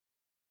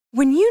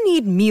When you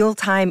need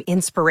mealtime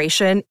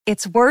inspiration,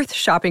 it's worth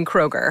shopping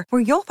Kroger,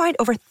 where you'll find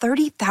over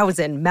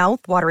 30,000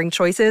 mouth-watering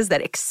choices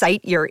that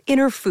excite your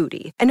inner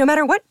foodie. And no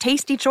matter what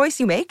tasty choice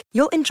you make,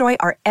 you'll enjoy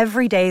our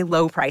everyday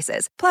low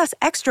prices, plus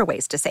extra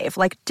ways to save,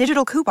 like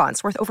digital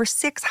coupons worth over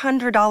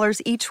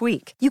 $600 each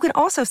week. You can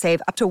also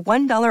save up to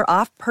 $1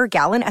 off per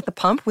gallon at the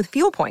pump with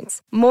fuel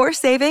points. More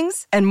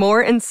savings and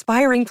more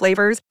inspiring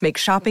flavors make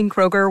shopping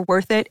Kroger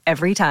worth it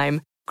every time.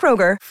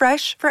 Kroger,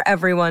 fresh for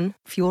everyone.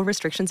 Fuel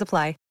restrictions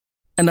apply.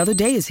 Another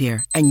day is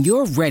here, and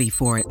you're ready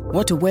for it.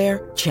 What to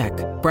wear? Check.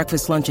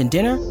 Breakfast, lunch, and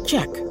dinner?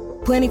 Check.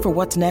 Planning for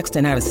what's next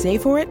and how to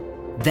save for it?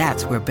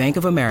 That's where Bank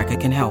of America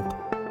can help.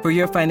 For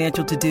your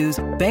financial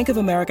to-dos, Bank of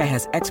America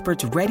has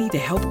experts ready to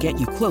help get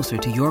you closer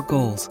to your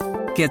goals.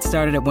 Get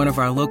started at one of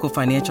our local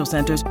financial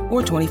centers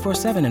or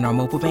 24/7 in our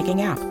mobile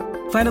banking app.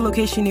 Find a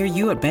location near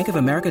you at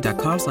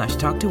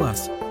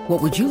bankofamerica.com/talktous.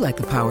 What would you like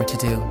the power to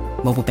do?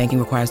 Mobile banking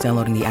requires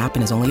downloading the app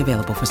and is only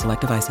available for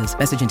select devices.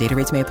 Message and data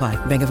rates may apply.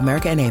 Bank of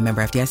America N.A.,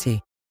 member FDIC.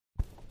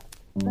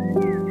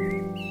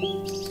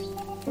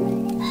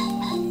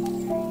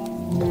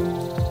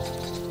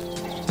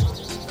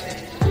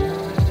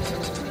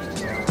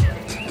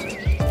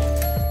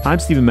 I'm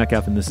Stephen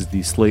Metcalf, and this is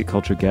the Slate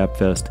Culture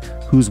Gabfest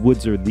Whose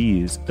Woods Are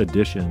These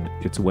edition.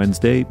 It's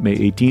Wednesday, May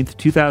 18th,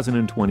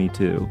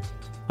 2022.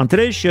 On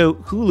today's show,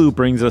 Hulu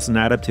brings us an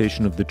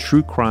adaptation of the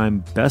true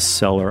crime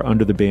bestseller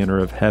Under the Banner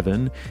of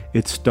Heaven.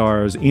 It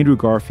stars Andrew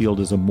Garfield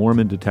as a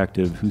Mormon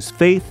detective whose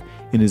faith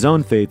in his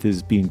own faith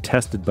is being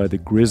tested by the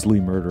grisly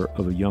murder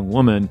of a young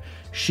woman.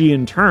 She,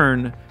 in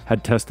turn,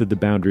 had tested the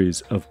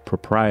boundaries of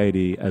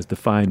propriety as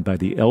defined by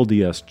the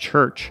LDS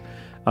Church.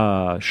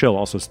 Show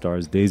also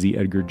stars Daisy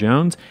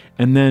Edgar-Jones.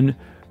 And then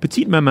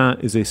Petite Maman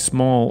is a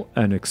small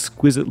and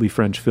exquisitely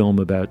French film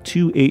about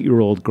two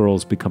 8-year-old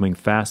girls becoming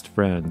fast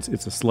friends.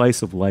 It's a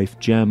slice-of-life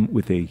gem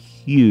with a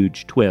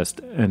huge twist.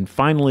 And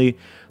finally,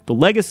 the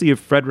legacy of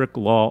Frederick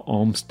Law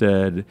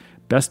Olmsted,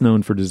 best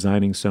known for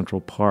designing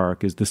Central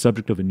Park, is the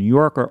subject of a New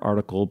Yorker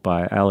article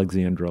by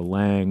Alexandra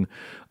Lang.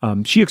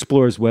 She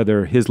explores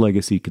whether his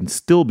legacy can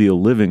still be a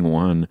living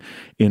one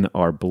in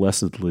our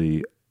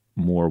blessedly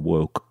more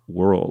woke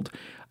world.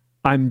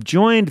 I'm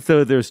joined,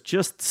 though there's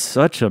just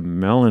such a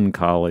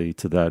melancholy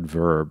to that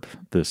verb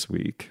this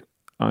week.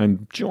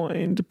 I'm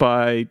joined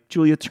by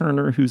Julia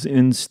Turner, who's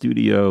in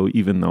studio,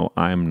 even though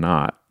I'm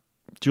not.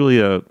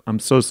 Julia, I'm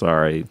so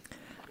sorry.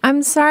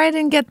 I'm sorry I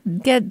didn't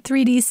get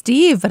 3D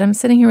Steve, but I'm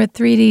sitting here with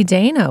 3D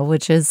Dana,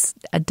 which is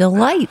a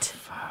delight.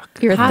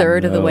 You're a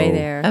third of the way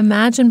there.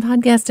 Imagine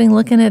podcasting,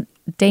 looking at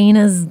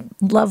Dana's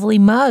lovely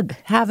mug,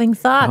 having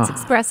thoughts,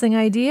 expressing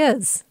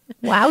ideas.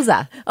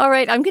 Wowza. All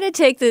right, I'm going to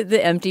take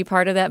the empty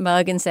part of that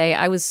mug and say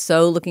I was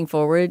so looking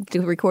forward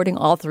to recording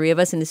all three of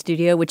us in the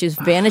studio, which is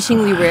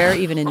vanishingly rare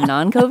even in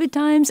non-COVID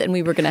times, and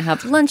we were going to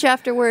have lunch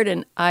afterward,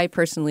 and I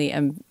personally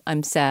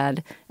I'm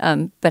sad,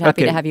 but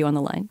happy to have you on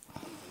the line.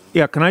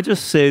 Yeah, can I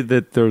just say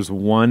that there's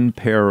one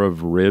pair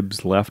of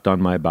ribs left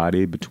on my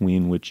body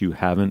between which you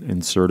haven't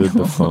inserted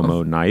the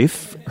FOMO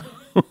knife?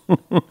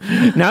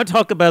 Now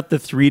talk about the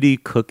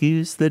 3D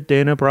cookies that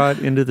Dana brought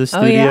into the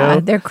studio. Oh, yeah.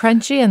 They're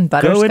crunchy and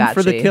butterscotchy. Go in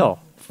for the kill.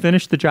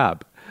 Finish the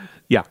job.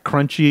 Yeah,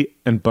 crunchy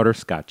and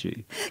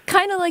butterscotchy.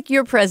 Kind of like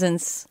your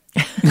presence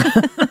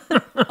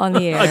on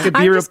the air.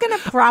 I'm just going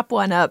to prop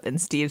one up in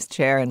Steve's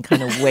chair and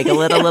kind of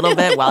wiggle it a little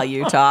bit while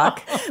you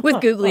talk. With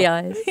googly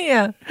eyes.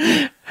 Yeah.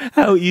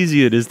 How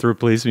easy it is to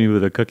replace me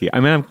with a cookie. I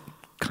mean, I'm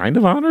kind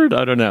of honored.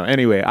 I don't know.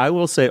 Anyway, I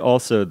will say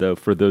also, though,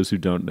 for those who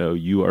don't know,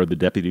 you are the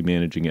deputy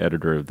managing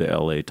editor of the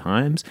LA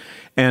Times.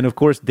 And of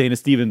course, Dana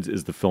Stevens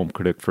is the film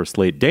critic for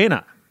Slate.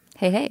 Dana.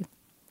 Hey.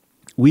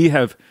 We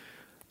have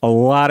a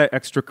lot of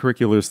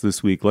extracurriculars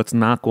this week. Let's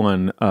knock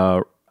one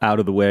out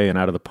of the way and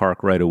out of the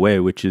park right away,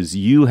 which is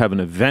you have an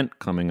event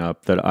coming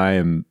up that I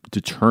am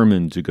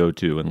determined to go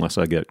to unless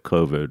I get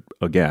COVID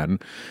again.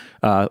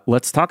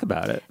 Let's talk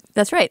about it.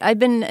 That's right. I've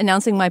been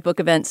announcing my book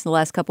events the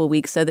last couple of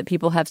weeks so that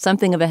people have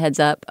something of a heads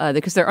up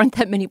because there aren't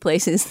that many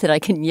places that I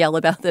can yell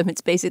about them.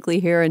 It's basically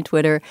here on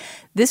Twitter.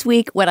 This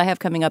week, what I have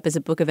coming up is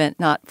a book event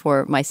not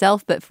for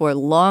myself, but for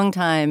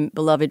longtime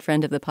beloved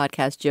friend of the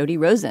podcast, Jody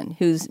Rosen,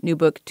 whose new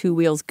book, Two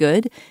Wheels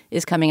Good,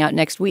 is coming out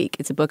next week.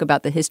 It's a book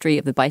about the history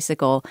of the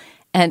bicycle.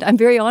 And I'm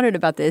very honored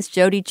about this.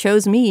 Jody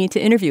chose me to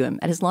interview him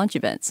at his launch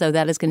event. So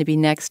that is going to be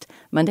next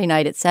Monday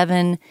night at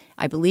 7.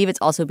 I believe it's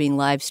also being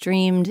live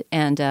streamed.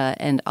 And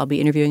I'll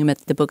be interviewing him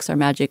at the Books Are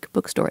Magic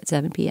bookstore at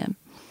 7 p.m.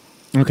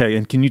 Okay.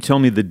 And can you tell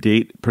me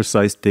the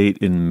precise date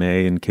in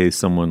May in case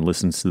someone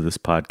listens to this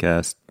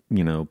podcast,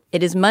 you know?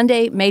 It is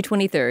Monday, May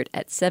 23rd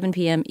at 7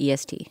 p.m.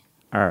 EST.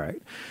 All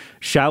right.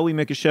 Shall we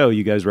make a show?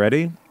 You guys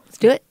ready? Let's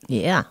do it.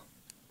 Yeah.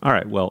 All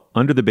right. Well,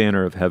 Under the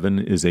Banner of Heaven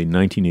is a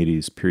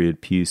 1980s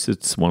period piece.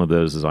 It's one of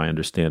those, as I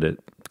understand it,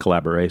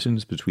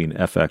 collaborations between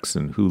FX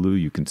and Hulu.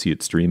 You can see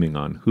it streaming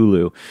on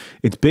Hulu.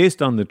 It's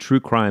based on the true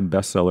crime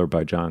bestseller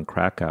by Jon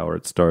Krakauer.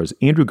 It stars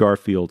Andrew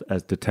Garfield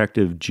as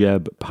Detective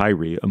Jeb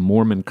Pyrie, a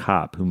Mormon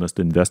cop who must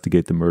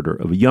investigate the murder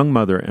of a young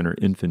mother and her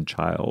infant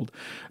child.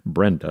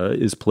 Brenda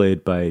is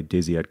played by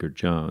Daisy Edgar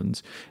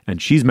Jones,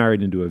 and she's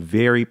married into a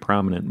very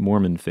prominent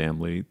Mormon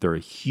family. They're a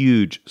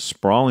huge,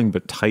 sprawling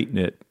but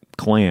tight-knit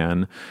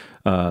clan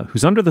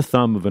who's under the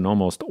thumb of an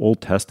almost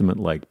Old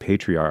Testament-like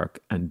patriarch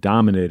and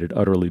dominated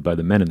utterly by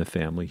the men in the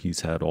family.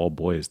 He's had all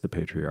boys, the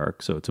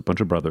patriarch. So it's a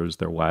bunch of brothers,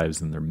 their wives,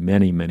 and their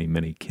many, many,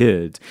 many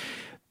kids.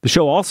 The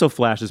show also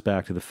flashes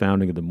back to the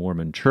founding of the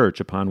Mormon Church,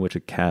 upon which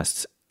it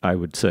casts, I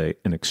would say,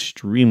 an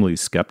extremely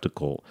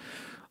skeptical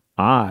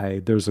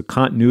eye. There's a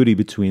continuity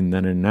between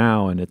then and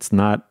now, and it's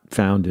not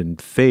found in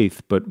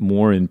faith, but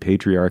more in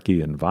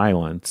patriarchy and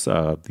violence.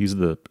 These are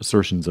the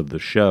assertions of the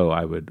show,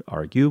 I would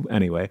argue.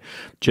 Anyway,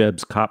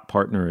 Jeb's cop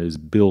partner is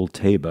Bill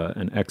Taba,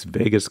 an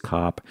ex-Vegas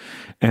cop,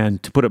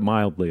 and to put it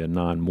mildly, a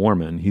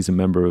non-Mormon. He's a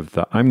member of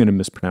the, I'm going to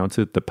mispronounce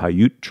it, the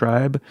Paiute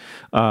tribe,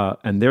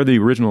 and they're the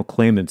original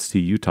claimants to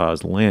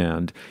Utah's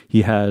land.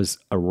 He has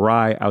a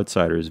wry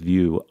outsider's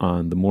view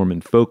on the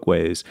Mormon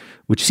folkways,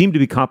 which seem to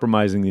be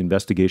compromising the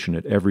investigation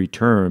at every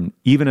turn,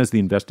 even as the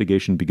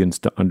investigation begins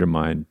to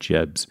undermine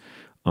Jeb's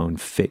own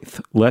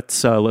faith.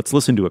 Let's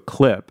listen to a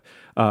clip.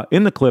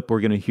 In the clip,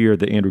 we're going to hear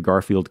the Andrew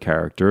Garfield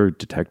character,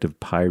 Detective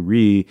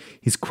Pyrie.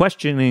 He's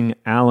questioning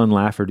Alan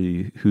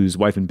Lafferty, whose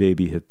wife and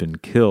baby have been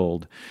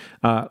killed.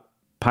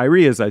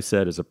 Pyrie, as I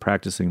said, is a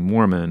practicing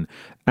Mormon.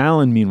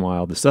 Alan,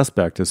 meanwhile, the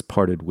suspect, has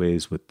parted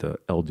ways with the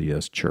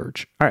LDS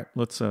Church. All right,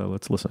 let's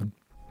listen.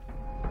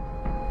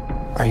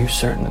 Are you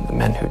certain that the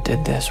men who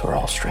did this were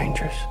all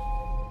strangers?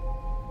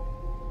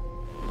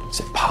 Is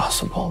it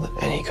possible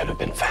that any could have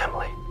been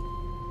family?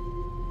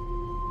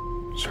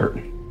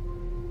 Certain.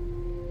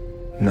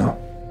 No.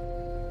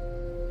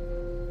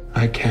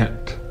 I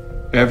can't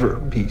ever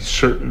be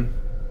certain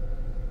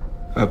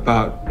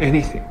about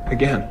anything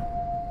again.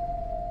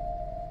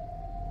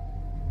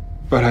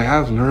 But I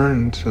have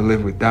learned to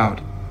live with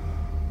doubt.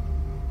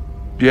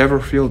 Do you ever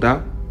feel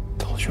doubt? I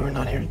told you we're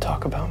not here to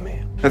talk about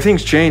me. Now,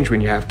 things change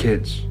when you have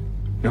kids.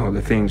 You know,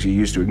 the things you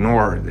used to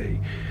ignore, they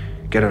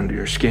get under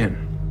your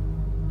skin.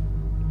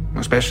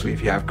 Especially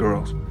if you have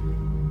girls.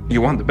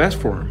 You want the best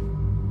for them.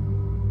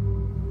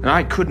 And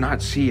I could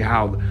not see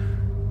how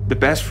the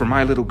best for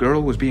my little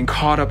girl was being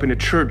caught up in a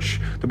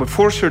church that would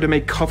force her to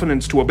make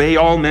covenants to obey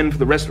all men for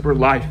the rest of her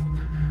life.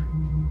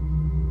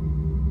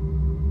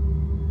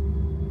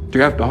 Do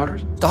you have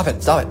daughters? Stop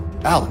it.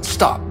 Alan,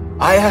 stop.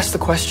 I asked the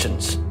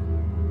questions.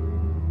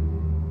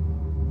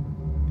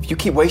 If you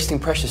keep wasting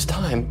precious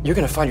time, you're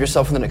going to find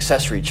yourself with an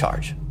accessory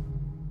charge.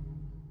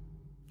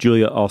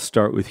 Julia, I'll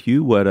start with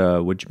you.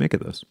 What'd you make of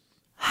this?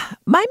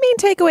 My main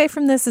takeaway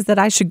from this is that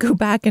I should go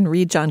back and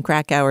read Jon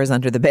Krakauer's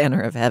Under the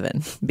Banner of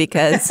Heaven,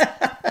 because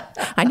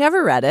I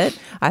never read it.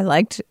 I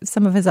liked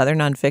some of his other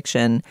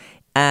nonfiction.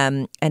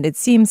 And it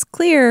seems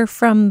clear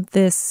from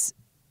this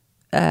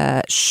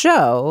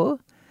show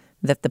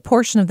that the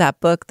portion of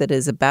that book that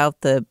is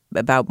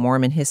about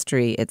Mormon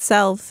history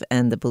itself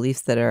and the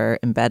beliefs that are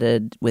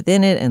embedded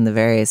within it and the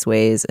various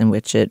ways in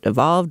which it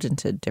evolved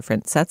into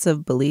different sets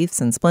of beliefs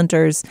and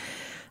splinters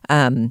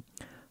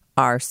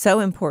are so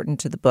important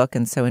to the book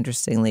and so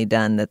interestingly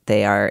done that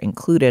they are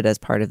included as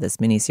part of this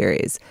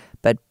miniseries.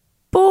 But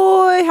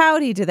boy,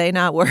 howdy, do they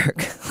not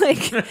work.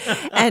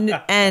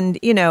 And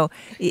you know,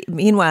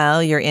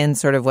 meanwhile, you're in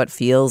sort of what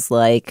feels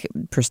like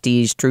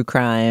prestige true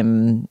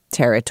crime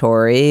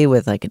territory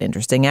with like an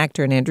interesting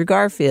actor in Andrew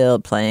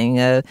Garfield playing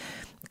a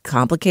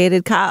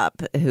complicated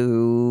cop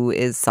who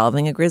is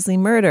solving a grisly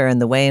murder,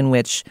 and the way in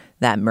which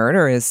that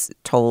murder is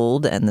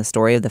told and the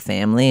story of the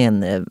family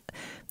and the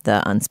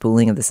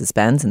unspooling of the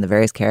suspense and the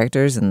various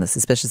characters and the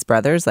suspicious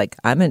brothers, like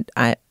I'm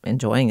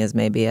enjoying is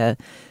maybe a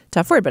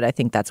tough word, but I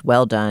think that's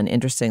well done,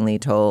 interestingly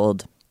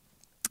told.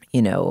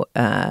 You know,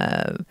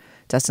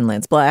 Dustin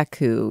Lance Black,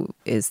 who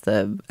is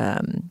the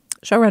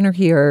showrunner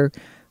here,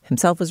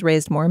 himself was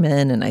raised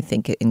Mormon, and I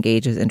think it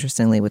engages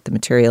interestingly with the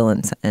material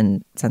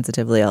and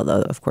sensitively,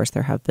 although, of course,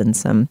 there have been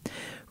some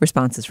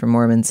responses from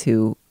Mormons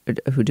who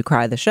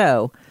decry the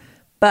show.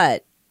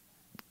 But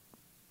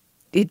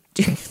it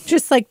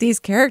just like these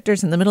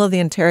characters in the middle of the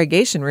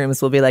interrogation rooms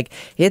will be like,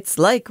 it's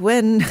like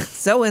when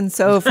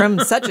so-and-so from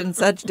such and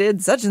such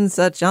did such and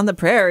such on the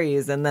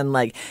prairies. And then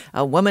like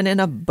a woman in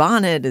a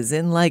bonnet is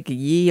in like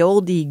ye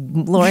olde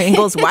Laura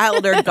Ingalls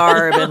Wilder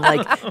garb, and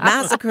like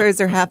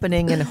massacres are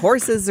happening and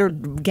horses are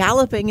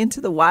galloping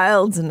into the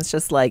wilds. And it's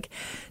just like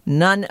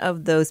none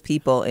of those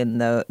people in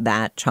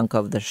that chunk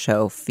of the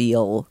show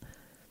feel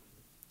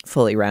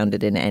fully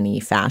rounded in any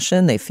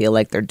fashion. They feel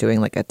like they're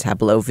doing like a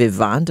tableau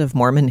vivant of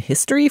Mormon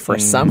history for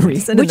some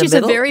reason. Which is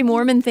a very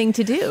Mormon thing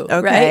to do,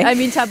 Okay. right? I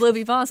mean, tableau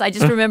vivants. I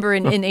just remember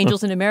in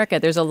Angels in America,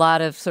 there's a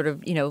lot of sort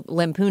of,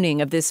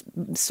 lampooning of this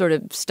sort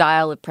of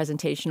style of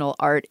presentational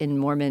art in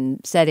Mormon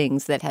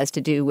settings that has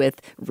to do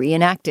with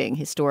reenacting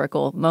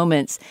historical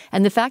moments.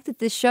 And the fact that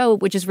this show,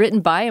 which is written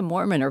by a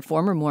Mormon or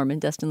former Mormon,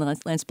 Dustin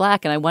Lance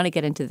Black, and I want to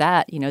get into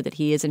that, that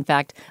he is in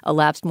fact a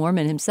lapsed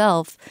Mormon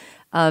himself,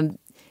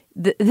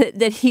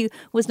 that he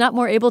was not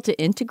more able to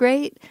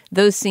integrate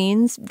those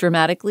scenes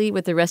dramatically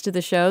with the rest of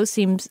the show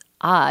seems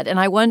odd. And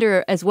I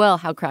wonder as well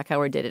how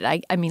Krakauer did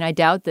it. I mean, I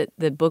doubt that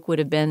the book would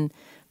have been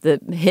the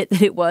hit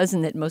that it was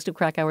and that most of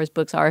Krakauer's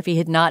books are if he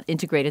had not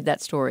integrated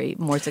that story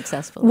more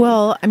successfully.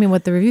 Well, I mean,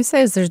 what the review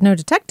says is there's no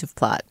detective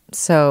plot.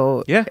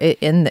 So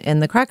in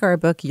the Krakauer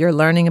book, you're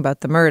learning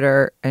about the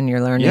murder and you're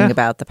learning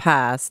about the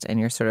past. And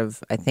you're sort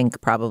of, I think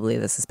probably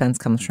the suspense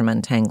comes from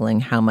untangling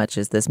how much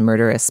is this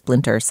murderous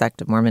splinter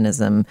sect of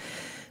Mormonism,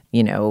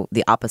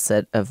 the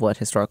opposite of what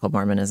historical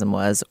Mormonism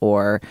was,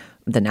 or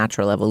the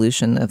natural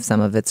evolution of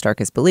some of its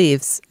darkest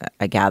beliefs,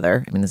 I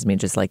gather. I mean, this is me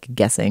just like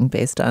guessing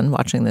based on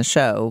watching the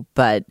show,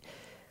 but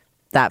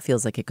that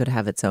feels like it could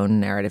have its own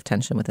narrative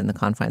tension within the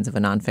confines of a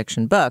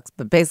nonfiction book.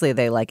 But basically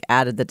they like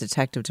added the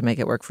detective to make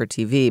it work for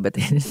TV, but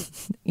they didn't,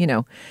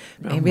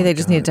 maybe they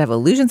just needed to have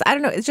illusions. I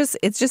don't know. It's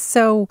just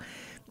so...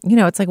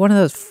 it's like one of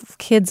those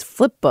kids'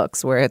 flip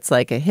books where it's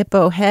like a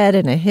hippo head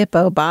and a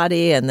hippo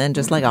body and then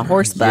just like a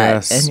horse butt.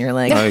 Yes. And you're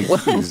like,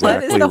 what is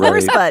Exactly the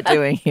horse right. butt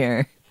doing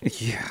here?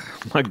 Yeah,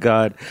 my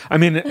God. I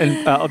mean,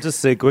 and I'll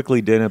just say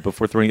quickly, Dana,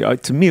 before throwing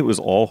to me, it was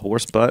all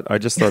horse butt. I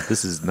just thought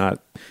this is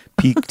not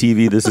peak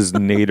TV. This is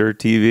Nader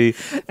TV.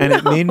 And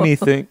it made me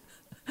think,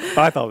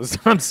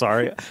 I'm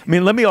sorry. I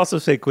mean, let me also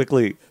say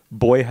quickly,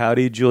 boy,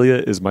 howdy,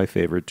 Julia is my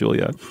favorite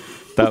Julia.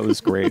 That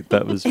was great.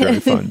 That was very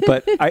fun.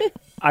 But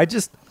I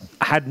just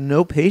had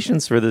no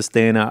patience for this,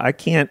 Dana. I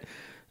have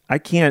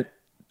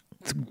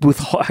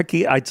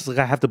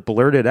to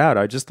blurt it out.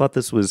 I just thought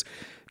this was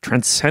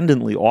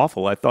transcendently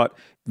awful. I thought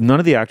none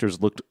of the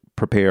actors looked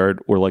prepared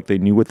or like they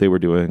knew what they were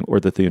doing or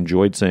that they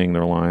enjoyed saying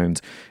their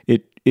lines.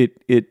 It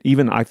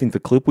even, I think the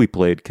clip we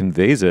played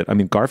conveys it. I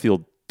mean,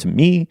 Garfield to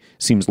me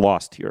seems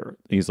lost here.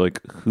 He's like,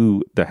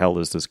 who the hell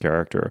is this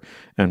character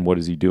and what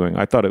is he doing?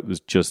 I thought it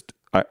was just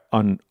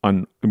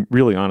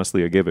really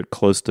honestly, I gave it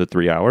close to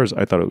 3 hours.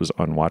 I thought it was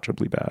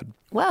unwatchably bad.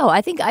 Wow,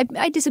 I think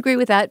I disagree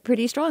with that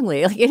pretty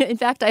strongly. In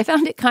fact, I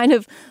found it kind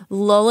of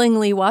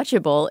lullingly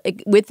watchable,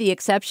 with the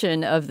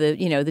exception of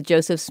the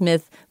Joseph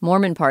Smith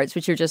Mormon parts,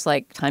 which are just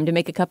like time to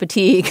make a cup of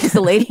tea because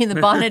the lady in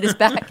the bonnet is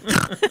back.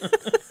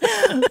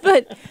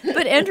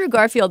 But Andrew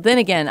Garfield, then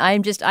again,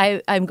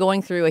 I'm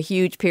going through a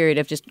huge period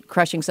of just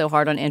crushing so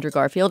hard on Andrew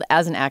Garfield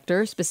as an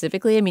actor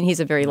specifically. I mean,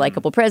 he's a very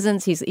likable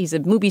presence. He's a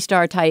movie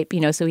star type,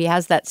 so he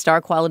has that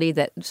star quality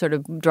that sort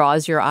of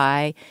draws your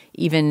eye,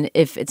 even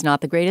if it's not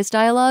the greatest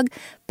dialogue.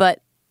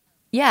 But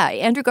yeah,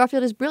 Andrew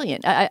Garfield is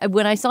brilliant.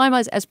 When I saw him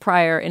as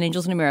Pryor in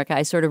Angels in America,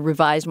 I sort of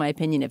revised my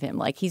opinion of him.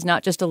 Like, he's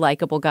not just a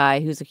likable guy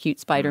who's a cute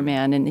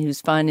Spider-Man and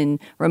who's fun in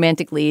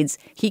romantic leads.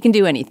 He can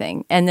do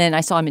anything. And then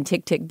I saw him in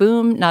Tick, Tick,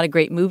 Boom. Not a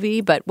great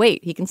movie, but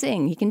wait, he can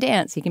sing, he can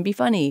dance, he can be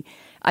funny.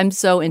 I'm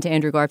so into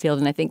Andrew Garfield,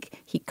 and I think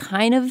he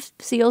kind of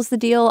seals the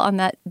deal on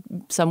that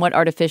somewhat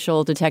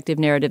artificial detective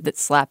narrative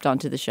that's slapped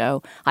onto the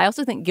show. I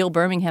also think Gil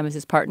Birmingham as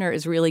his partner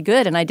is really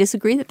good, and I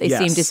disagree that they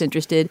seem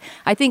disinterested.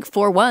 I think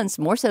for once,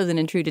 more so than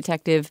in True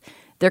Detective,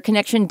 their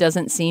connection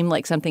doesn't seem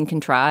like something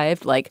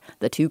contrived, like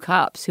the two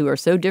cops who are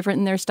so different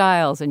in their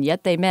styles and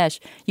yet they mesh.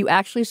 You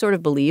actually sort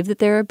of believe that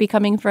they're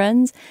becoming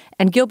friends.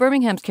 And Gil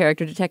Birmingham's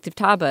character, Detective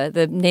Taba,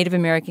 the Native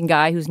American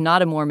guy who's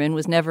not a Mormon,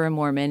 was never a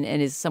Mormon, and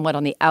is somewhat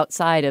on the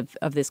outside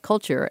of this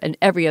culture. And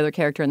every other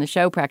character in the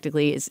show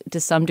practically is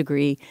to some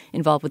degree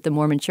involved with the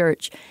Mormon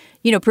church.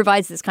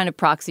 Provides this kind of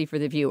proxy for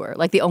the viewer.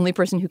 Like the only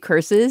person who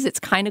curses,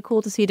 it's kind of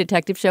cool to see a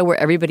detective show where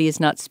everybody is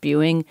not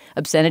spewing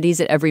obscenities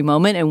at every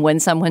moment. And when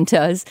someone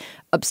does,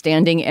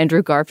 upstanding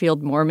Andrew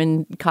Garfield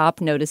Mormon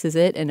cop notices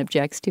it and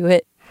objects to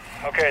it.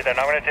 Okay, then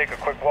I'm going to take a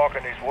quick walk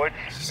in these woods.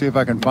 See if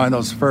I can find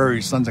those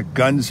furry sons of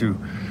guns who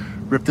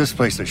ripped this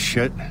place to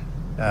shit.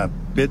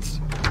 Bits.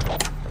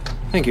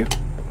 Thank you.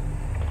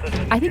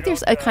 I think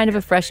there's a kind of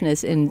a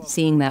freshness in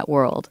seeing that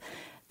world.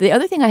 The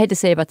other thing I had to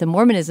say about the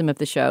Mormonism of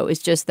the show is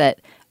just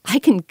that I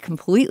can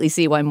completely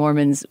see why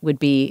Mormons would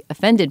be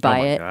offended by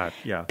it. God,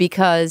 yeah.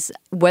 Because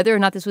whether or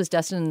not this was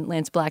Dustin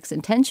Lance Black's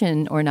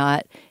intention or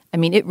not, I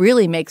mean, it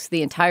really makes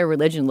the entire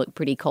religion look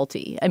pretty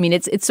culty. I mean,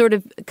 it's sort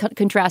of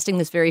contrasting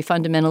this very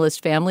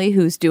fundamentalist family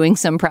who's doing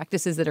some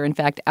practices that are in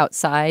fact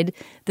outside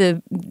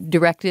the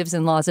directives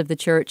and laws of the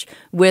church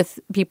with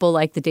people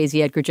like the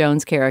Daisy Edgar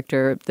Jones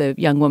character, the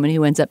young woman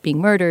who ends up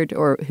being murdered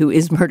or who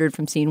is murdered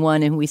from scene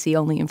one and who we see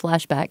only in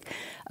flashback.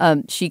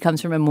 She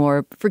comes from a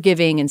more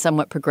forgiving and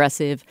somewhat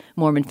progressive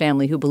Mormon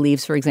family who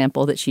believes, for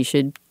example, that she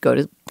should go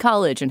to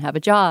college and have a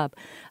job.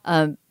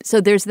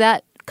 So there's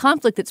that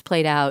conflict that's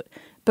played out.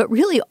 But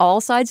really,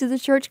 all sides of the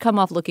church come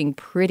off looking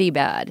pretty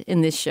bad in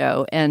this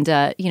show. And,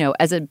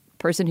 as a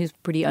person who's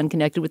pretty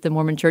unconnected with the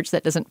Mormon church,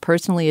 that doesn't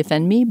personally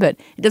offend me, but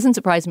it doesn't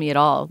surprise me at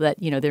all that,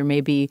 there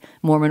may be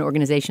Mormon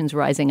organizations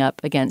rising up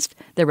against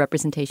their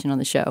representation on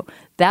the show.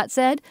 That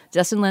said,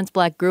 Justin Lentz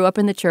Black grew up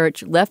in the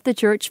church, left the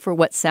church for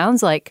what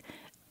sounds like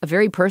a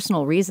very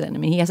personal reason. I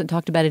mean, he hasn't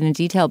talked about it in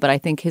detail, but I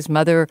think his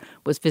mother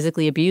was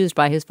physically abused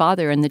by his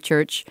father, and the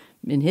church,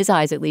 in his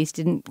eyes at least,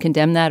 didn't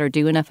condemn that or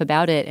do enough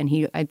about it. And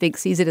he, I think,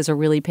 sees it as a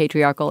really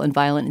patriarchal and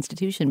violent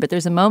institution. But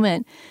there's a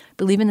moment, I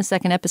believe in the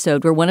second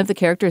episode, where one of the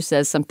characters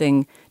says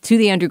something to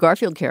the Andrew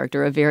Garfield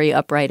character, a very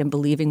upright and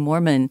believing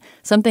Mormon,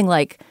 something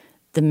like,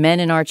 the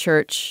men in our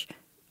church,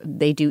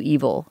 they do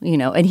evil,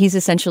 and he's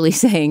essentially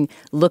saying,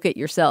 look at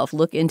yourself,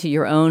 look into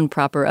your own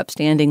proper,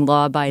 upstanding,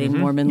 law-abiding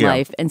Mormon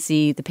life and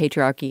see the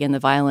patriarchy and the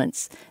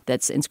violence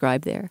that's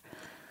inscribed there.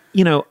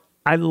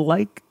 I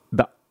like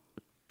the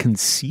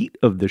conceit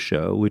of the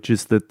show, which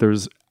is that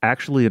there's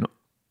actually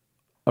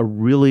a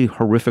really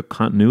horrific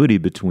continuity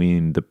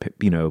between the,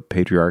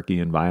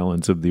 patriarchy and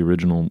violence of the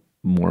original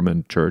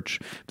Mormon church.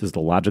 This is the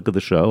logic of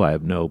the show. I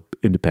have no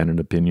independent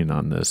opinion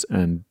on this.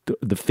 And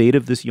the fate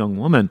of this young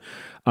woman,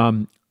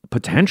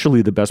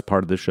 potentially the best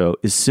part of the show,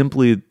 is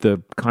simply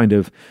the kind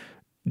of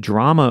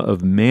drama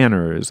of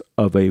manners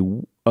of a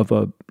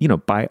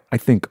by, I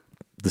think,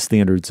 the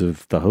standards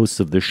of the hosts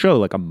of the show,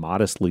 like a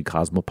modestly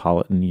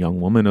cosmopolitan young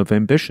woman of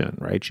ambition,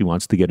 right? She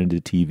wants to get into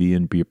TV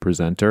and be a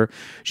presenter.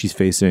 She's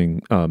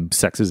facing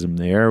sexism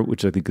there,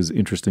 which I think is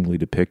interestingly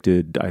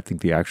depicted. I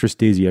think the actress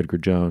Daisy Edgar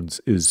Jones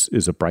is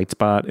a bright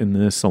spot in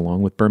this,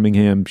 along with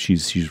Birmingham.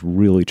 She's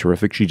really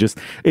terrific.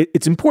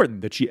 It's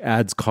important that she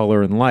adds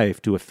color and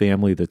life to a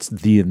family that's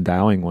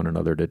de-endowing one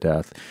another to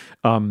death.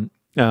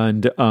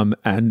 And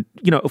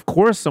of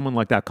course, someone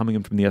like that coming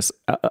in from the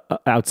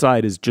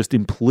outside is just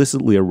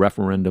implicitly a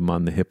referendum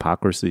on the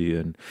hypocrisy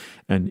and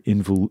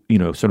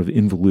sort of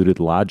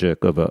involuted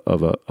logic of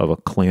a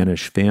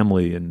clannish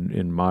family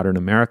in modern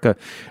America,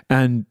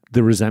 and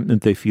the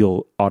resentment they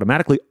feel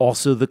automatically.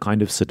 Also, the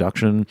kind of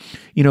seduction,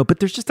 But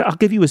there's I'll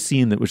give you a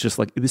scene that was just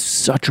like, it was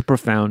such a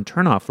profound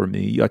turnoff for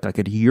me. Like, I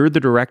could hear the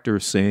director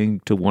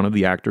saying to one of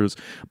the actors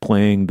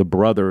playing the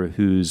brother,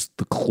 who's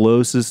the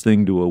closest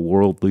thing to a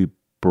worldly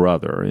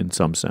brother in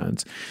some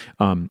sense.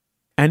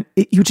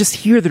 You just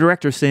hear the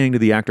director saying to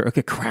the actor,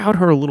 okay, crowd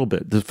her a little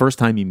bit. The first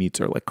time he meets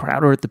her, like,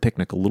 crowd her at the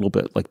picnic a little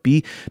bit, like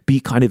be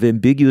kind of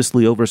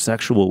ambiguously over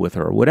sexual with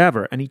her or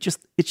whatever. And it's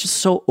just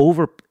so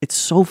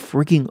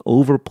freaking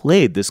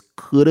overplayed. This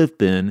could have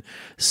been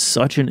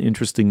such an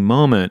interesting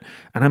moment.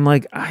 And I'm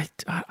like, I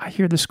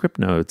hear the script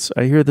notes.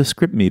 I hear the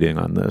script meeting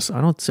on this.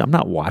 I'm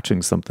not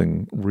watching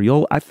something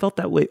real. I felt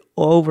that way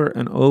over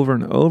and over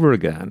and over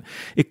again.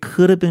 It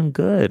could have been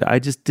good. I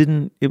just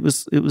didn't. It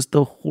was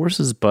the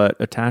horse's butt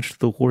attached to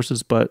the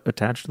horse's butt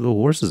attached to the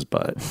horse's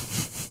butt.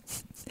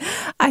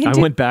 I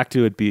went back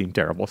to it being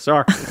terrible.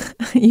 Sorry.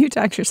 You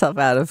talked yourself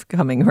out of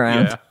coming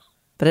around. Yeah.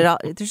 But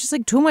there's just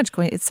like too much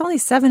going. It's only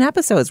 7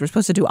 episodes. We're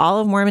supposed to do all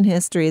of Mormon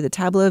history, the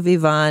tableau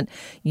vivant,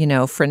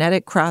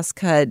 frenetic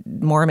crosscut,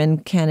 Mormon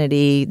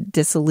Kennedy,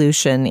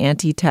 dissolution,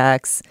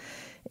 anti-tax.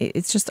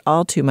 It's just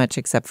all too much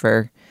except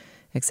for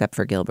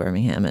Gil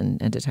Birmingham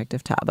and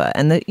Detective Taba.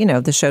 And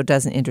the show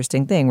does an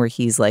interesting thing where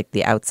he's like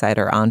the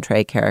outsider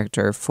entree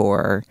character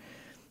for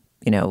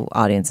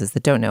audiences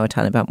that don't know a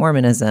ton about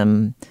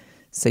Mormonism.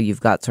 So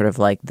you've got sort of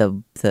like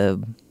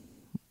the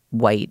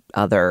white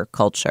other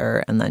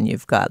culture, and then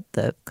you've got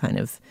the kind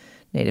of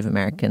Native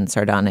American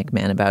sardonic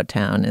man about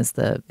town is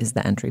the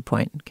entry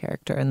point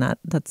character, and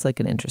that's like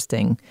an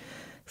interesting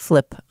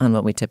flip on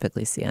what we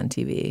typically see on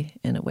TV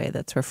in a way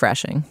that's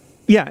refreshing.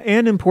 Yeah,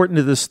 and important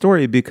to this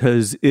story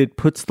because it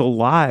puts the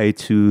lie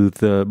to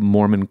the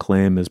Mormon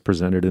claim as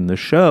presented in the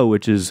show,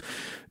 which is,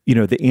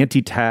 the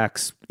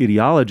anti-tax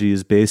ideology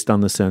is based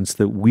on the sense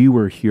that we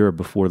were here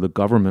before the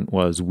government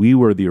was. We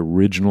were the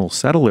original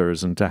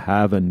settlers, and to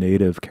have a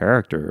native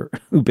character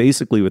who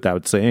basically,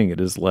 without saying it,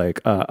 is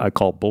like, I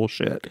call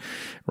bullshit,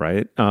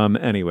 right?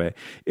 Anyway,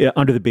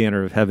 Under the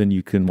Banner of Heaven,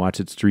 you can watch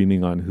it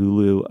streaming on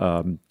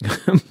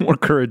Hulu. More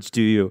courage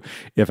to you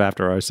if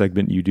after our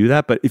segment you do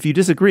that. But if you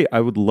disagree, I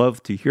would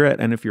love to hear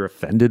it. And if you're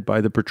offended by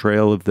the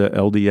portrayal of the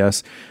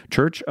LDS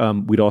church,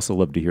 we'd also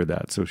love to hear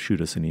that. So shoot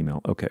us an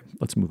email. Okay,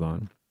 let's move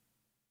on.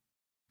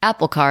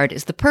 Apple Card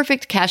is the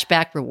perfect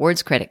cashback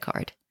rewards credit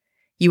card.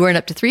 You earn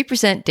up to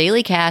 3%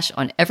 daily cash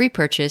on every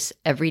purchase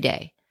every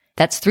day.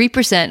 That's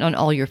 3% on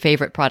all your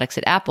favorite products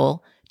at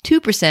Apple,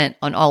 2%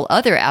 on all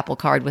other Apple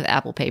Card with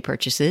Apple Pay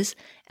purchases,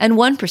 and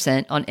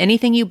 1% on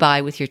anything you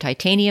buy with your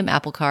titanium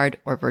Apple Card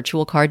or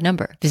virtual card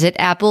number. Visit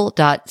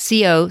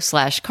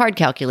apple.co/card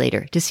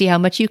calculator to see how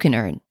much you can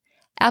earn.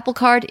 Apple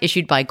Card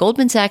issued by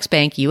Goldman Sachs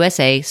Bank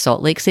USA,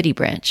 Salt Lake City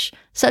branch.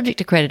 Subject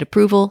to credit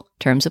approval.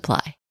 Terms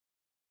apply.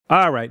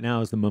 All right,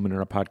 now is the moment in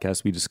our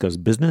podcast we discuss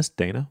business.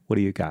 Dana, what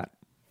do you got?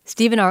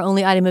 Stephen, our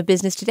only item of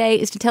business today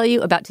is to tell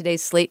you about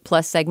today's Slate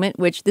Plus segment,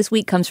 which this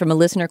week comes from a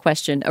listener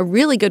question, a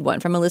really good one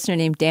from a listener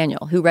named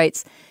Daniel, who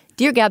writes,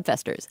 Dear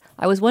Gabfesters,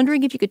 I was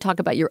wondering if you could talk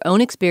about your own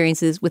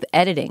experiences with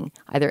editing,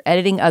 either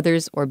editing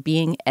others or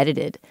being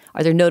edited.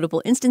 Are there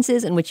notable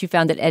instances in which you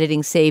found that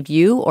editing saved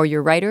you or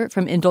your writer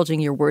from indulging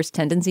your worst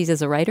tendencies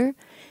as a writer?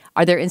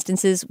 Are there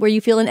instances where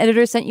you feel an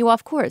editor sent you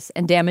off course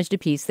and damaged a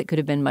piece that could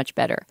have been much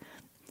better?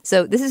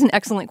 So this is an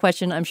excellent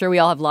question. I'm sure we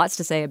all have lots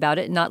to say about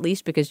it, not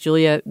least because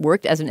Julia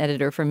worked as an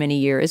editor for many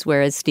years,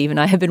 whereas Steve and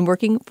I have been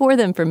working for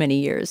them for many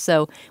years.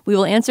 So we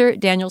will answer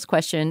Daniel's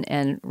question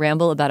and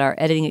ramble about our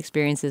editing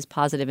experiences,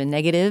 positive and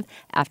negative,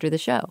 after the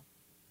show.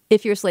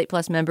 If you're a Slate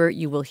Plus member,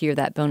 you will hear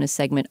that bonus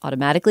segment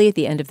automatically at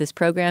the end of this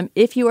program.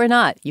 If you are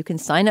not, you can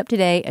sign up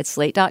today at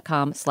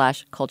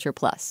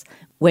slate.com/cultureplus.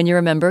 When you're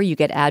a member, you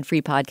get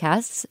ad-free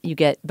podcasts, you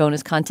get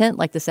bonus content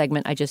like the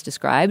segment I just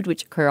described,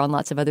 which occur on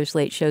lots of other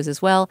Slate shows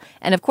as well.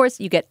 And of course,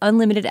 you get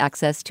unlimited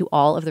access to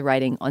all of the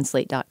writing on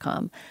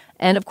slate.com.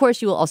 And of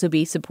course, you will also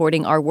be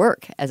supporting our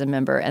work as a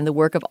member and the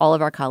work of all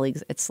of our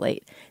colleagues at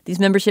Slate. These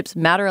memberships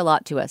matter a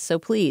lot to us. So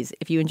please,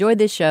 if you enjoyed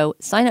this show,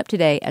 sign up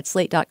today at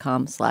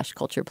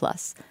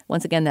slate.com/cultureplus.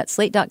 Once again, that's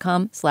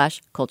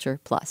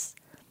slate.com/cultureplus.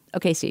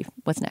 Okay, Steve,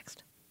 what's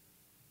next?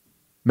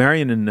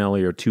 Marion and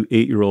Nellie are two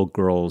 8-year-old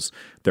girls.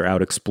 They're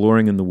out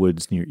exploring in the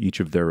woods near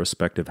each of their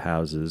respective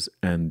houses,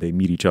 and they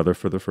meet each other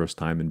for the first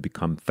time and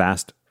become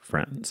fast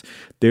friends.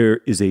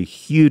 There is a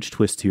huge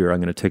twist here. I'm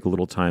going to take a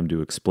little time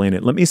to explain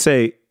it. Let me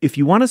say, if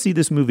you want to see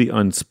this movie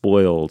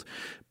unspoiled,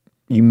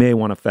 you may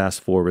want to fast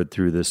forward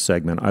through this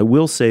segment. I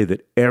will say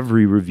that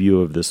every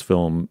review of this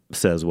film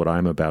says what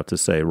I'm about to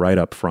say right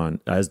up front,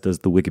 as does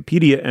the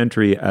Wikipedia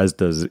entry, as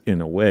does, in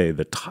a way,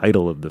 the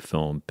title of the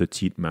film,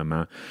 Petite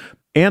Maman.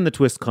 And the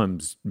twist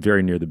comes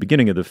very near the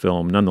beginning of the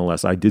film.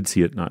 Nonetheless, I did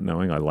see it not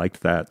knowing. I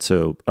liked that.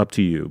 So up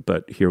to you.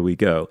 But here we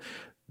go.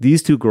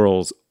 These two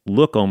girls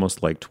look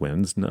almost like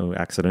twins. No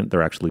accident.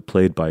 They're actually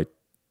played by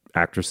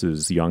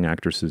actresses, young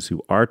actresses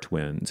who are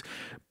twins.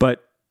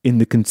 But in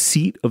the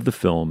conceit of the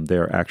film,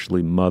 they're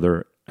actually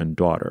mother and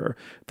daughter.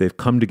 They've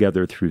come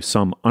together through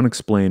some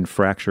unexplained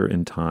fracture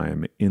in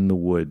time in the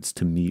woods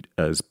to meet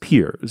as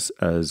peers,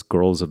 as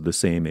girls of the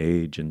same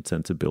age and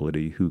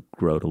sensibility who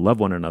grow to love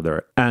one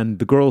another. And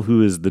the girl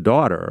who is the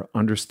daughter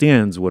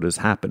understands what is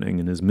happening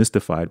and is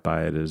mystified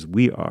by it as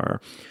we are.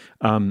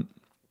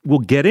 We'll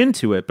get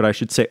into it, but I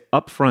should say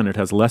up front, it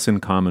has less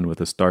in common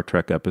with a Star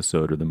Trek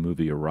episode or the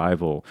movie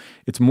Arrival.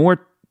 It's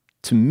more,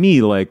 to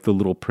me, like The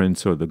Little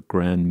Prince or The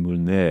Grand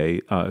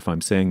Moulin, if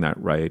I'm saying that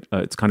right.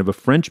 It's kind of a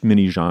French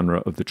mini-genre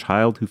of the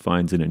child who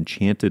finds an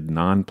enchanted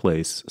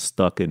non-place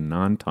stuck in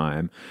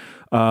non-time.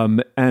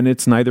 And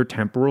it's neither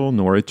temporal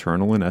nor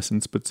eternal in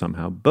essence, but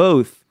somehow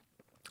both.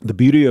 The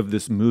beauty of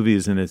this movie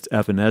is in its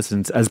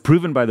evanescence, as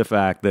proven by the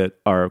fact that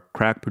our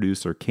crack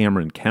producer,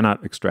 Cameron,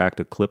 cannot extract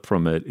a clip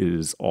from it. It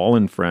is all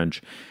in French,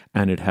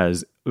 and it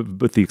has,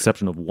 with the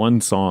exception of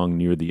one song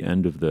near the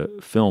end of the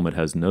film, it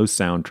has no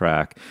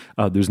soundtrack.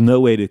 There's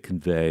no way to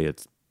convey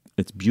it's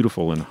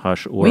beautiful in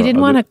hush. Or we didn't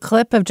want a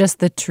clip of just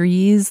the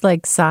trees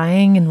like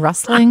sighing and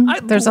rustling.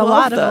 There's a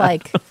lot of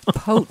like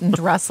potent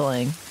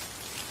rustling.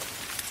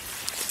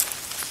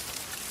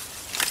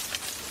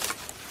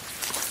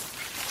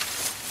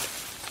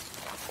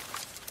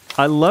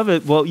 I love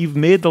it. Well, you've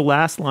made the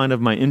last line of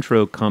my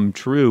intro come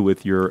true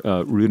with your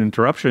rude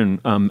interruption.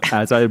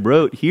 As I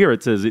wrote here,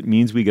 it says it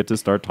means we get to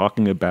start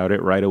talking about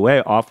it right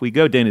away. Off we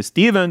go. Dana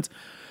Stevens,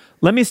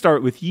 let me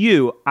start with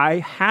you. I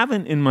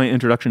haven't in my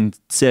introduction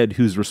said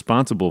who's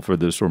responsible for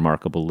this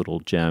remarkable little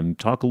gem.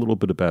 Talk a little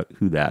bit about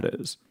who that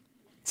is.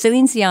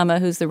 Céline Sciamma,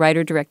 who's the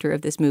writer-director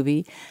of this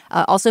movie,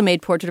 also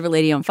made Portrait of a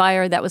Lady on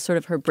Fire. That was sort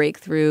of her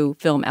breakthrough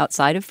film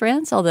outside of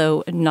France,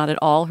 although not at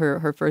all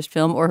her first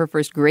film or her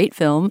first great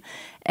film.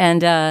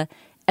 And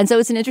so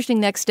it's an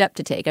interesting next step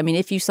to take. I mean,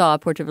 if you saw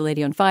Portrait of a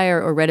Lady on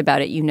Fire or read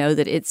about it, you know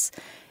that it's,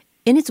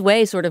 in its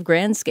way, sort of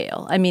grand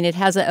scale. I mean, it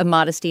has a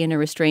modesty and a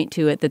restraint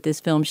to it that this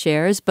film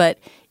shares, but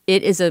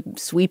it is a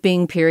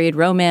sweeping period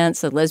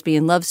romance, a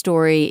lesbian love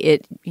story.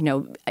 It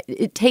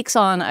takes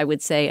on, I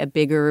would say, a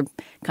bigger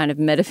kind of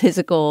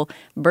metaphysical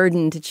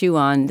burden to chew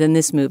on than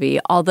this movie.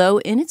 Although,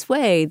 in its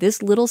way,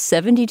 this little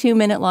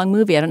 72-minute-long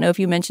movie, I don't know if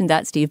you mentioned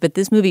that, Steve, but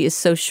this movie is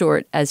so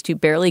short as to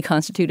barely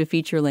constitute a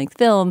feature-length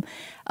film.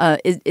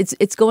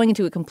 It's going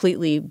into a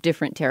completely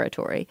different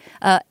territory.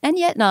 And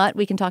yet not.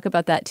 We can talk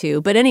about that,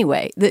 too. But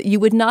anyway, you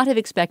would not have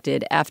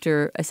expected,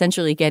 after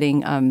essentially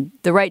getting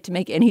the right to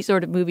make any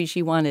sort of movie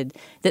she wanted,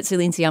 that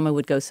Céline Sciamma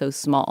would go so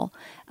small.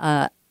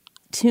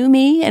 To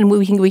me, and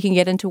we can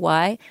get into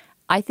why,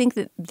 I think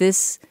that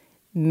this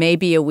may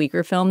be a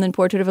weaker film than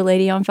Portrait of a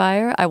Lady on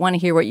Fire. I want to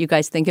hear what you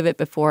guys think of it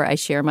before I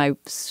share my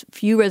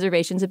few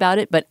reservations about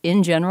it. But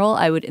in general,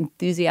 I would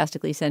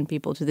enthusiastically send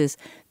people to this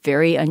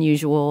very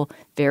unusual,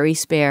 very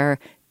spare,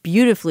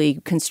 beautifully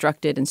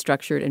constructed and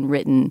structured and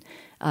written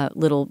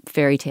little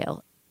fairy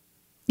tale.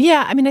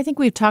 Yeah, I mean, I think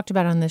we've talked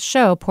about on this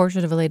show,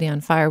 Portrait of a Lady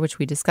on Fire, which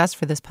we discussed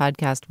for this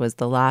podcast, was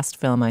the last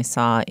film I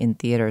saw in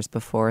theaters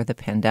before the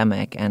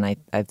pandemic. And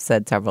I've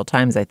said several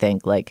times, I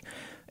think, like,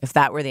 if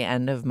that were the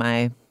end of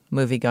my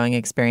movie-going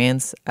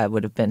experience, I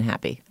would have been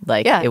happy.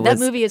 Like, yeah, it that was,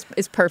 movie is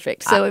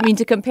perfect. So, I mean,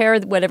 to compare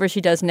whatever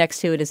she does next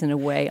to it is in a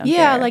way unfair.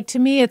 Yeah, like to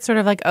me, it's sort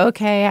of like,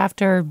 okay,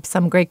 after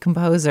some great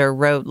composer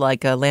wrote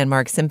like a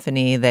landmark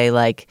symphony, they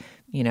like,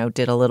 you know,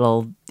 did a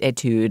little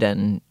etude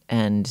and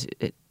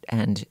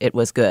it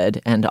was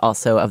good and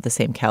also of the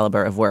same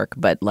caliber of work,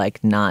 but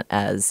like not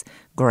as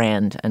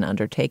grand an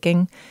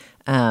undertaking.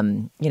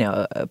 You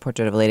know, A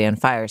Portrait of a Lady on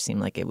Fire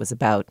seemed like it was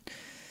about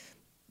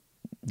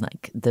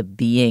like the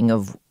being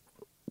of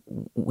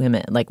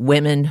women, like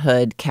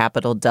womanhood,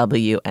 capital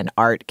W, and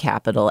art,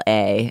 capital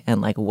A,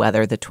 and like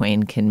whether the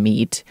twain can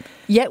meet.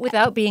 Yet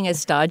without being as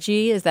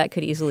stodgy as that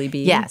could easily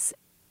be. Yes.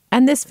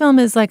 And this film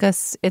is like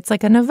it's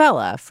like a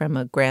novella from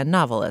a grand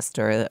novelist,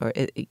 or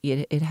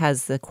it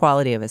has the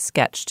quality of a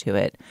sketch to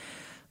it.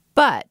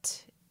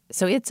 But,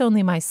 so it's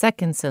only my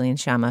second Celine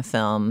Sciamma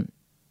film,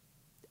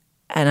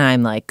 and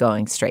I'm like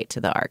going straight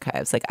to the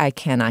archives. Like, I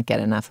cannot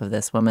get enough of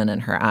this woman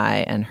and her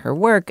eye and her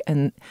work.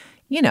 And,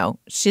 you know,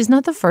 she's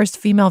not the first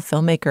female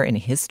filmmaker in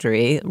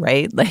history,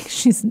 right? Like,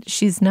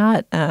 she's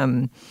not,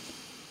 you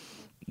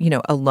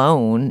know,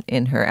 alone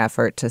in her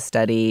effort to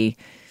study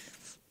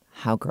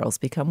how girls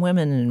become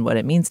women and what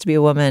it means to be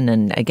a woman.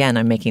 And again,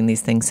 I'm making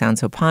these things sound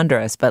so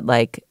ponderous, but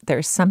like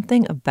there's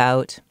something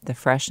about the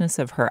freshness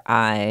of her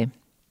eye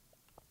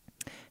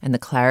and the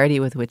clarity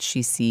with which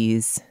she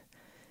sees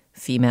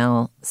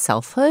female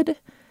selfhood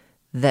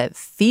that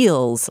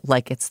feels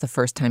like it's the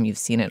first time you've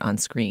seen it on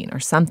screen or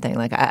something.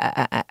 Like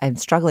I'm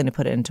struggling to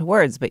put it into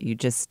words, but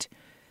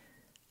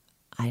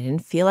I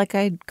didn't feel like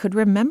I could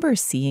remember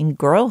seeing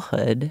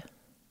girlhood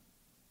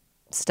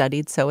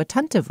studied so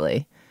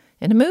attentively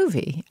in a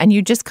movie. And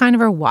you just kind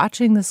of are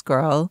watching this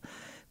girl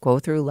go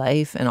through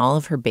life, and all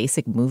of her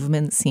basic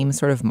movements seem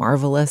sort of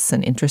marvelous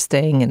and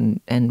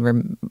interesting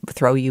and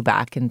throw you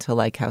back into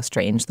like how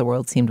strange the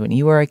world seemed when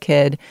you were a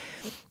kid.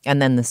 And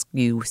then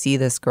you see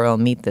this girl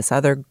meet this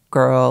other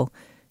girl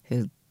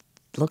who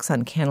looks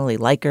uncannily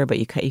like her, but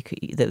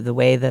the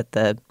way that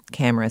the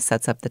camera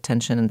sets up the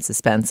tension and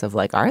suspense of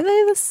like, are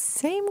they the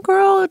same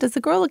girl? Does the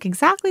girl look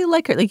exactly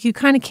like her? Like, you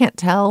kind of can't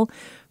tell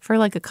for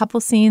like a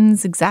couple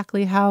scenes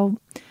exactly how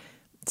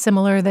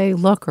similar they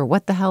look or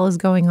what the hell is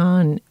going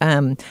on.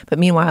 But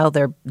meanwhile,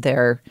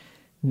 they're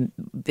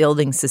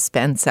building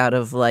suspense out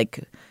of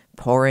like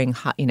pouring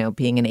hot, you know,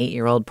 being an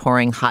 8-year-old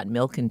pouring hot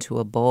milk into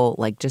a bowl.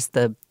 Like just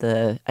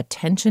the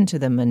attention to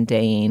the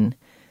mundane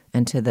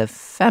and to the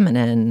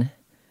feminine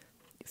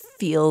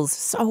feels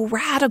so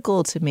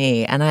radical to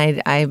me. And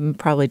I'm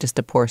probably just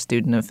a poor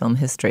student of film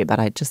history, but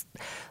I just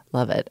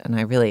love it. And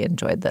I really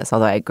enjoyed this.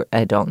 Although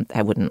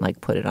I wouldn't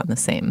like put it on the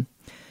same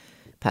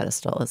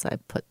pedestal as I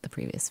put the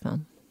previous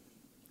film.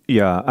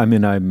 Yeah, I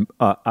mean,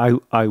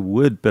 I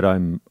would, but I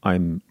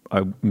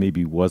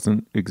maybe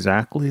wasn't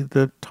exactly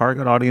the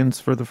target audience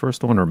for the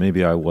first one, or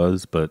maybe I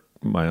was, but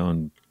my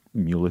own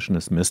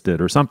mulishness missed it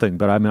or something.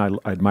 But I mean,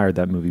 I admired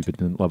that movie, but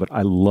didn't love it.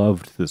 I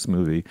loved this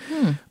movie.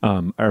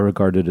 I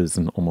regard it as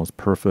an almost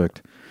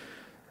perfect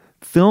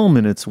film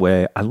in its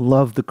way. I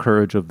love the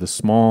courage of the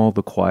small,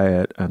 the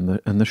quiet,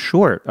 and the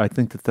short. I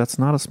think that's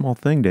not a small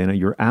thing, Dana.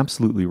 You're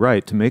absolutely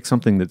right. To make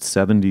something that's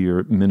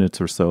 70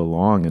 minutes or so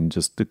long and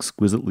just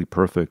exquisitely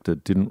perfect,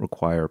 that didn't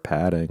require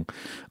padding,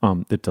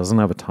 that doesn't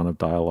have a ton of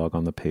dialogue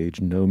on the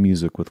page, no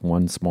music with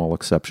one small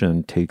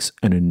exception, takes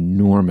an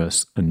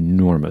enormous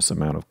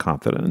amount of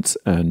confidence.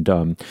 And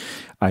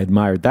I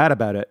admired that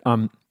about it.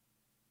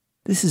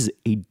 This is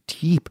a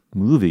deep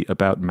movie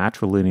about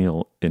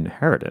matrilineal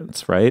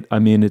inheritance, right? I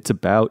mean, it's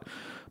about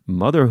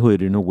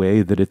motherhood in a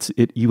way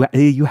that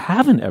you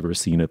haven't ever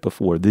seen it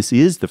before. This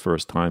is the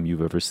first time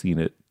you've ever seen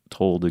it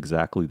told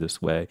exactly this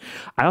way.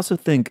 I also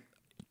think,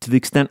 to the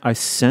extent I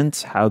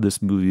sense how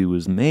this movie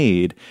was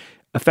made,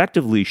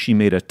 effectively she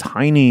made a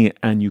tiny,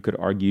 and you could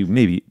argue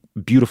maybe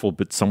beautiful,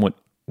 but somewhat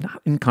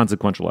not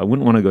inconsequential. I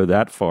wouldn't want to go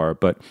that far,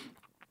 but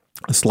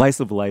a slice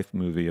of life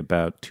movie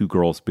about two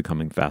girls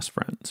becoming fast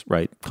friends,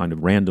 right? Kind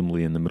of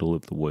randomly in the middle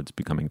of the woods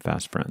becoming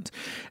fast friends.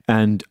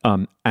 And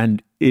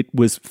it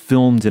was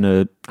filmed in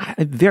a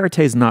verite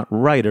is not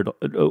right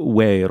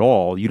way at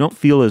all. You don't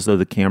feel as though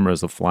the camera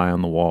is a fly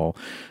on the wall.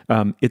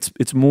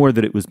 It's more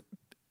that it was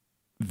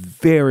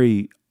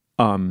very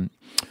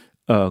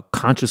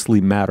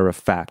consciously matter of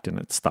fact in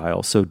its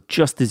style. So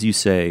just as you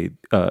say,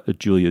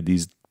 Julia,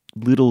 these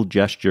little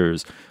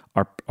gestures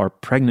are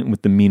pregnant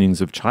with the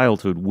meanings of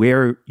childhood,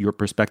 where your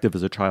perspective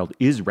as a child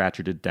is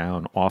ratcheted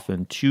down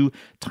often to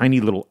tiny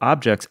little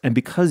objects. And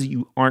because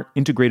you aren't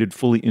integrated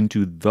fully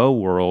into the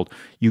world,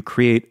 you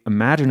create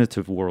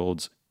imaginative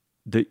worlds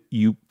that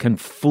you can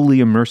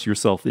fully immerse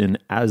yourself in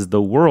as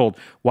the world.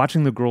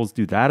 Watching the girls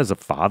do that as a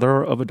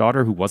father of a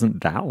daughter who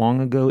wasn't that long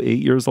ago 8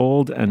 years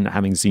old, and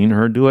having seen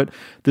her do it,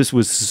 this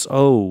was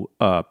so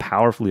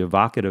powerfully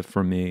evocative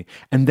for me.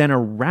 And then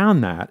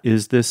around that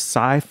is this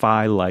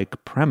sci-fi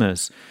like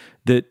premise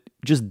that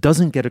just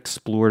doesn't get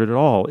explored at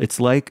all. It's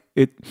like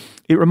it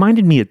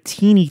reminded me a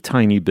teeny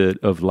tiny bit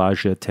of La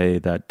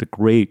Jetée, the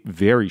great,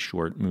 very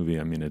short movie.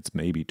 I mean, it's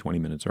maybe 20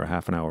 minutes or a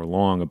half an hour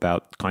long,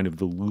 about kind of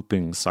the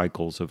looping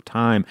cycles of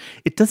time.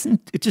 It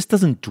just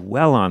doesn't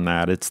dwell on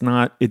that.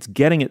 It's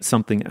getting at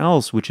something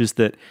else, which is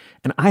that,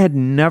 and I had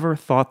never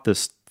thought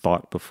this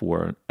thought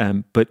before,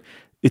 but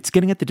it's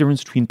getting at the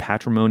difference between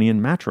patrimony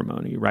and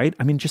matrimony, right?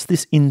 I mean, just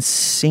this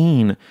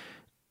insane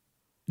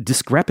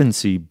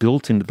discrepancy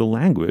built into the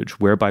language,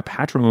 whereby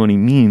patrimony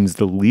means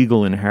the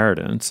legal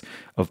inheritance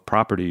of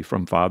property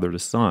from father to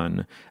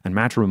son, and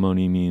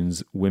matrimony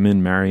means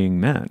women marrying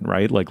men,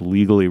 right? Like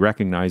legally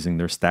recognizing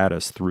their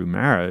status through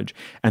marriage.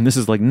 And this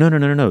is like,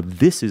 no.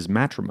 This is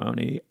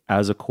matrimony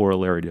as a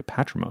corollary to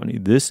patrimony.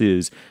 This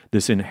is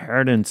this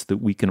inheritance that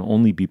we can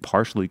only be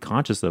partially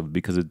conscious of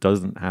because it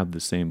doesn't have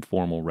the same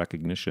formal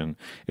recognition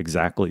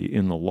exactly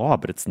in the law,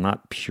 but it's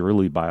not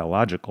purely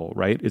biological,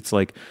 right? It's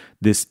like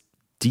this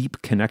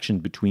deep connection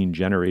between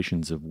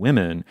generations of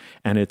women,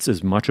 and it's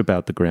as much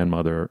about the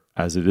grandmother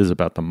as it is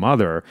about the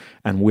mother,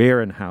 and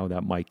where and how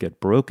that might get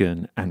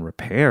broken and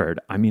repaired.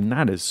 I mean,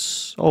 that is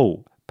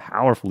so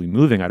powerfully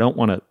moving. I don't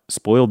want to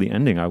spoil the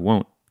ending. I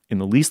won't in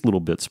the least little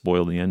bit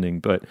spoil the ending,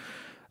 but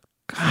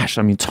gosh,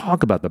 I mean,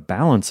 talk about the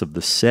balance of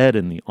the said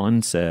and the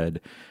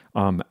unsaid,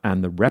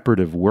 and the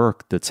reparative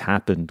work that's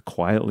happened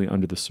quietly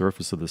under the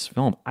surface of this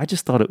film. I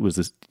just thought it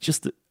was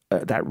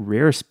that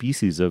rare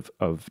species of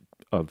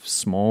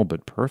small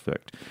but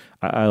perfect.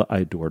 I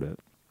adored it.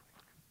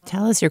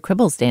 Tell us your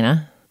quibbles,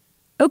 Dana.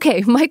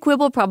 Okay, my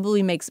quibble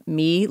probably makes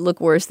me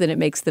look worse than it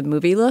makes the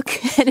movie look.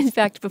 And in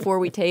fact, before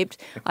we taped,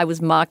 I was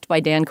mocked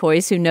by Dan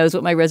Coyce, who knows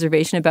what my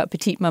reservation about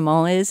Petite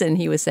Maman is. And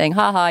he was saying,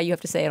 haha, you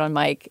have to say it on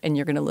mic and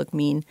you're going to look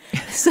mean.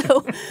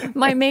 So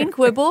my main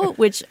quibble,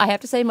 which I have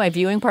to say my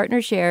viewing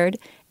partner shared,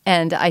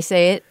 and I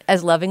say it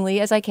as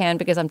lovingly as I can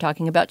because I'm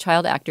talking about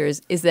child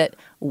actors, is that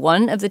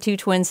one of the two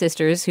twin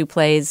sisters who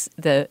plays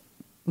the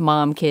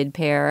mom-kid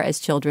pair as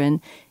children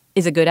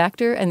is a good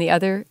actor, and the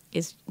other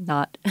is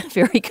not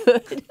very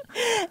good.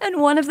 And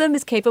one of them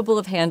is capable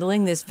of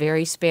handling this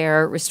very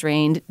spare,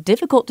 restrained,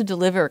 difficult to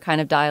deliver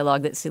kind of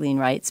dialogue that Celine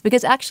writes.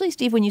 Because actually,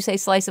 Steve, when you say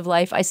slice of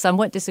life, I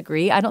somewhat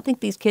disagree. I don't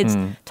think these kids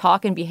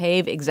talk and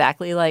behave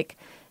exactly like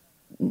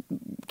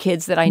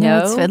kids that I know.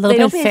 No, it's a little they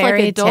don't bit behave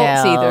fairy like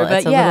adults tale. either, but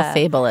it's a little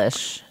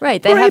fable-ish.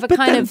 Right. They have a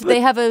kind of they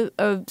have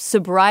a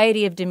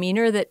sobriety of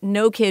demeanor that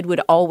no kid would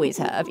always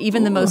have.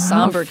 Even the most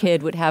somber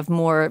kid would have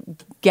more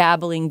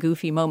gabbling,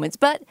 goofy moments.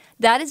 But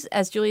that is,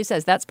 as Julia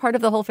says, that's part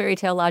of the whole fairy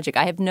tale logic.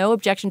 I have no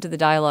objection to the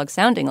dialogue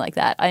sounding like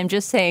that. I am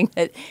just saying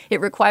that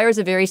it requires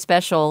a very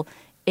special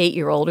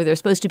 8-year-old, or they're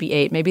supposed to be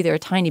 8. Maybe they're a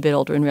tiny bit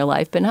older in real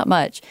life, but not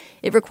much.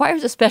 It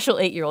requires a special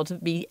 8-year-old to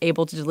be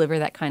able to deliver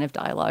that kind of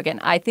dialogue. And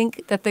I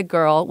think that the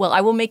girl, well,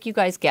 I will make you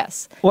guys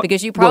guess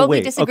because you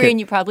probably disagree and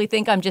you probably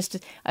think I'm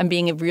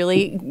being a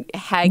really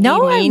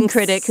haggy, mean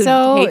critic who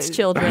hates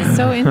children.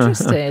 So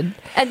interested.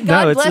 And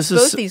God bless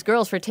both these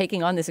girls for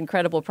taking on this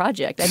incredible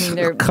project. I mean,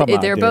 they're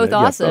both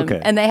awesome. Yes,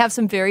 okay. And they have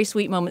some very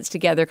sweet moments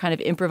together, kind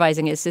of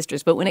improvising as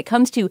sisters. But when it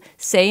comes to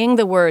saying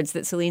the words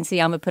that Celine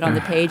Sciamma put on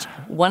the page,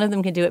 one of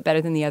them can do it better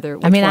than the other.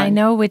 I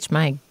know which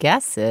my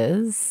guess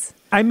is.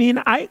 I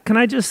mean, can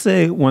I just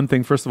say one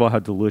thing? First of all, how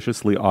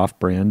deliciously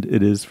off-brand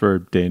it is for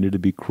Dana to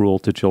be cruel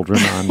to children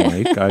on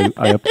mic.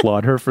 I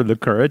applaud her for the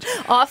courage.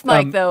 Off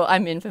mic, though,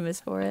 I'm infamous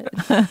for it.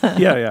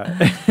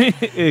 Yeah,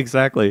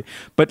 exactly.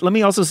 But let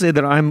me also say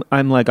that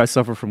I'm like, I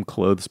suffer from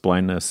clothes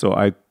blindness, so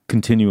I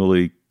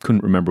continually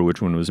couldn't remember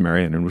which one was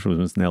Marion and which one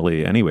was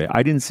Nellie. Anyway,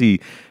 I didn't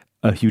see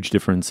a huge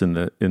difference in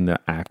the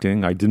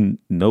acting. I didn't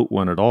note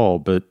one at all.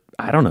 But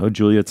I don't know,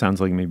 Julia. It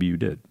sounds like maybe you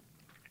did.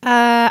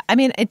 I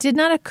mean, it did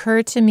not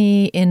occur to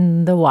me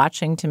in the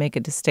watching to make a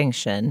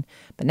distinction.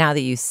 But now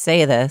that you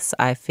say this,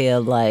 I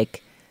feel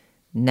like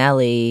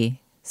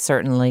Nellie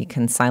certainly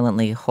can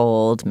silently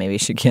hold, maybe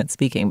she can't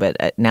speaking,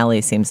 but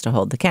Nellie seems to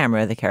hold the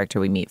camera, the character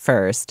we meet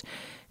first.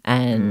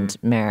 And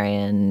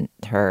Marion,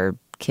 her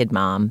kid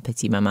mom,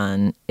 Petite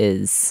Maman,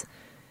 is,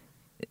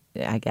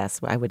 I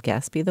would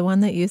guess, be the one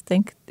that you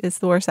think is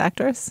the worst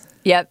actress.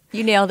 Yep,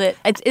 you nailed it.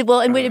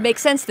 It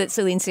makes sense that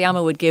Celine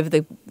Sciamma would give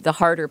the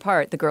harder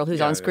part, the girl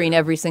who's on screen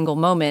every single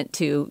moment,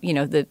 to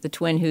the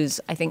twin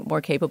who's, I think, more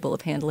capable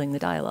of handling the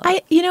dialogue.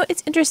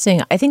 It's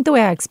interesting. I think the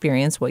way I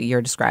experience what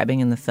you're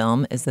describing in the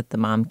film is that the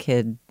mom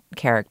kid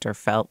character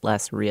felt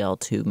less real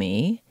to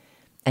me.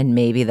 And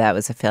maybe that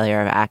was a failure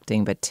of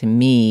acting, but to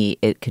me,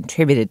 it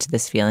contributed to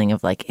this feeling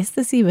of like, is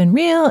this even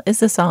real? Is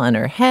this all in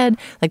her head?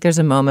 Like, there's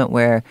a moment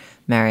where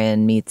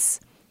Marion meets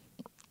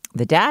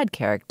the dad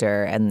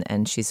character,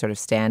 and she's sort of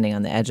standing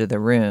on the edge of the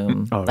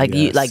room.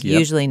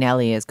 Usually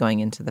Nellie is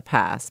going into the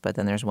past, but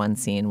then there's one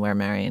scene where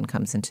Marion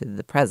comes into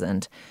the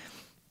present,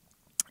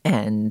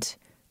 and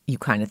you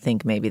kind of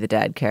think maybe the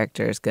dad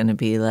character is going to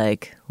be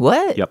like,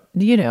 what? Yep.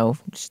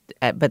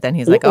 But then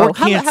he's like,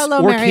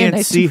 hello, Marion. Or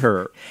can't see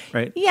her,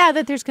 right? Yeah,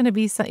 that there's going to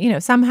be,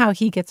 somehow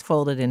he gets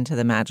folded into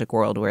the magic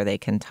world where they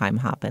can time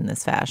hop in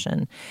this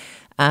fashion.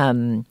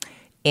 And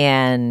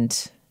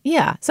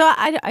Yeah. So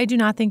I do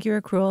not think you're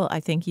cruel. I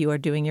think you are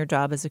doing your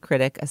job as a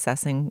critic,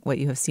 assessing what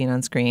you have seen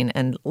on screen.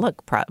 And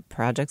look,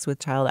 projects with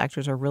child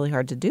actors are really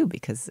hard to do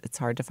because it's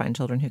hard to find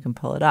children who can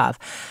pull it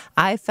off.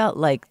 I felt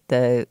like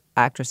the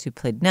actress who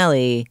played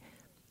Nellie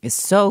is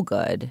so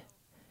good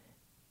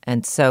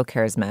and so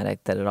charismatic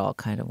that it all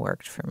kind of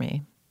worked for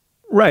me.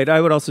 Right. I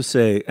would also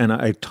say, and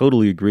I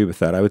totally agree with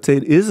that, I would say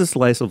it is a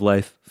slice of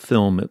life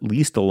film, at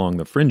least along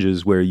the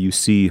fringes, where you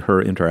see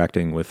her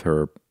interacting with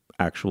her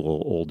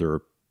actual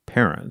older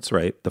parents,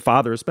 right? The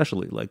father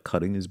especially, like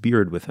cutting his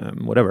beard with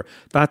him, whatever.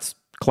 That's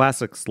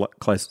classic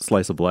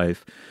slice of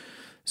life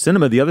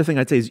cinema. The other thing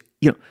I'd say is,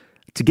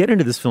 to get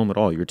into this film at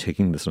all, you're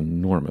taking this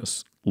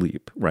enormous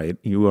leap, right?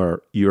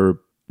 Your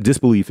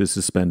disbelief is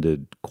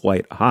suspended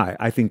quite high.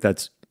 I think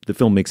the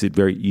film makes it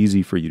very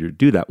easy for you to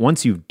do that.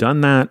 Once you've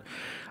done that,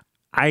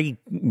 I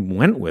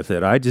went with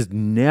it. I just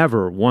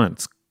never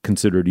once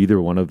considered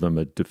either one of them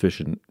a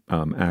deficient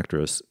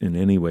actress in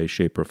any way,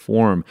 shape, or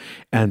form.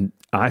 And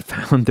I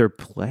found their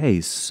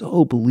play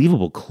so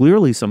believable.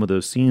 Clearly, some of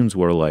those scenes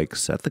were like,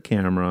 set the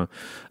camera.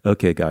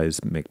 Okay,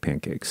 guys, make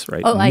pancakes,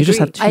 right? Oh, I agree.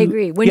 I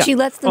agree. When she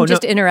lets them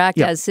interact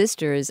as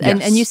sisters.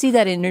 And you see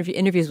that in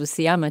interviews with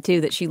Siama, too,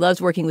 that she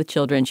loves working with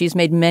children. She's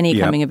made many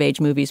coming-of-age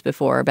movies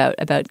before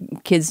about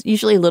kids,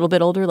 usually a little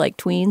bit older, like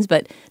tweens.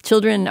 But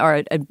children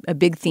are a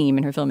big theme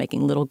in her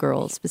filmmaking, little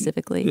girls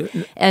specifically.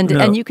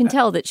 And you can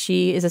tell that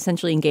she is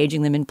essentially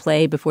engaging them in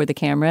play before the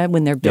camera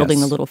when they're building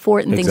the little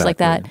fort and things like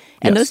that.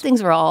 And those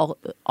things are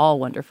all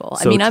wonderful.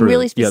 So I mean, I'm true.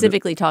 really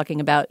specifically talking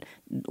about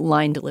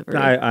line delivery.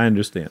 I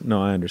understand.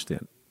 No, I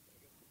understand.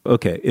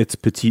 Okay, it's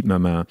Petite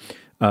Maman.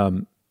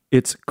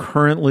 It's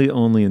currently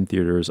only in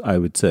theaters, I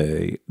would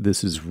say.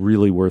 This is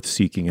really worth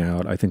seeking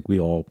out. I think we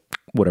all,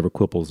 whatever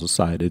quibbles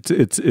aside,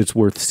 it's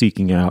worth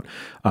seeking out.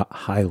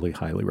 Highly,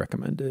 highly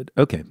recommended.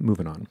 Okay,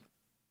 moving on.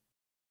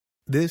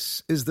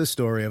 This is the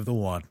story of the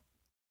one.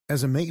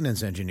 As a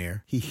maintenance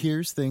engineer, he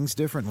hears things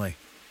differently.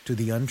 To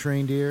the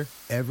untrained ear,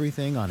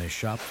 everything on his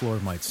shop floor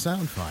might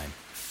sound fine,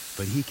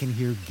 but he can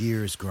hear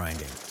gears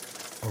grinding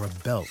or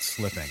a belt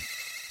slipping.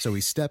 So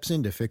he steps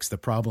in to fix the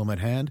problem at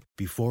hand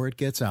before it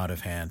gets out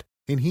of hand.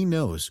 And he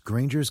knows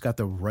Grainger's got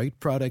the right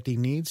product he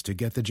needs to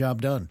get the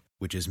job done,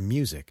 which is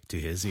music to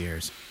his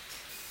ears.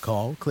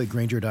 Call, click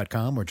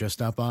Grainger.com, or just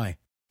stop by.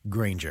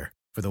 Grainger,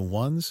 for the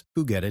ones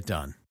who get it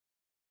done.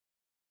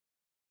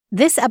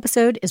 This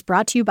episode is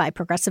brought to you by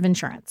Progressive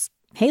Insurance.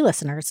 Hey,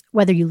 listeners,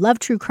 whether you love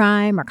true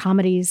crime or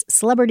comedies,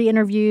 celebrity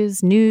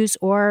interviews, news,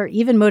 or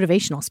even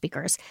motivational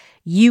speakers,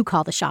 you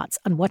call the shots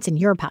on what's in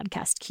your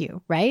podcast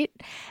queue, right?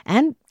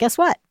 And guess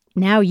what?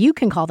 Now you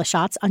can call the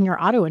shots on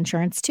your auto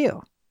insurance,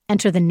 too.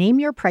 Enter the Name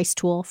Your Price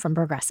tool from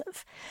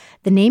Progressive.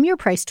 The Name Your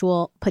Price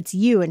tool puts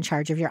you in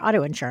charge of your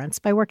auto insurance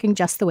by working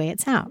just the way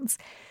it sounds.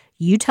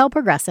 You tell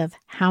Progressive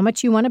how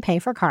much you want to pay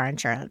for car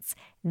insurance.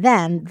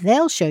 Then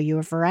they'll show you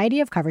a variety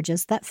of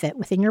coverages that fit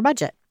within your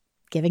budget,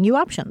 giving you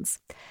options.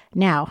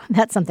 Now,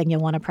 that's something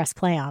you'll want to press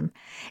play on.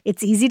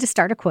 It's easy to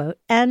start a quote,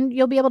 and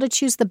you'll be able to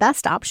choose the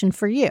best option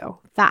for you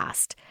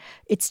fast.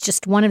 It's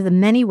just one of the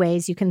many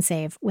ways you can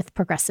save with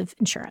Progressive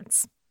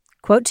Insurance.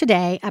 Quote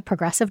today at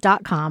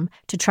Progressive.com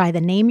to try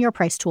the Name Your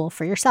Price tool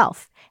for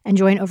yourself and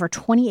join over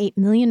 28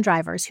 million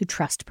drivers who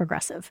trust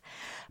Progressive.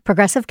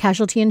 Progressive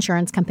Casualty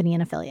Insurance Company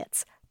and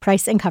Affiliates.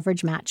 Price and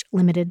coverage match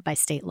limited by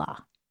state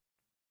law.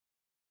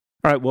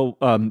 All right. Well,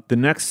 the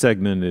next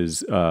segment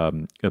is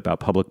about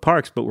public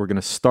parks, but we're going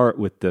to start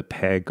with the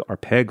peg, our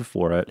peg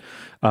for it,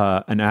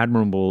 an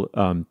admirable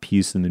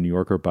piece in the New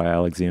Yorker by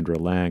Alexandra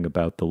Lang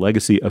about the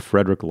legacy of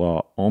Frederick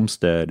Law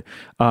Olmsted.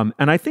 And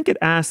I think it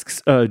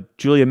asks,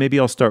 Julia, maybe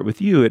I'll start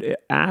with you.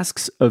 It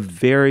asks a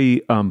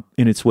very,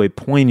 in its way,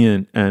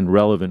 poignant and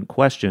relevant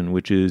question,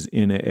 which is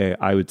in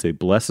I would say,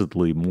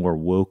 blessedly more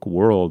woke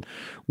world,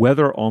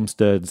 whether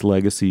Olmsted's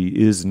legacy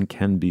is and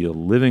can be a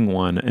living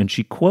one. And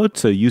she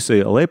quotes a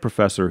UCLA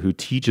professor who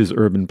teaches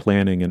urban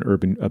planning and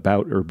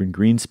urban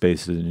green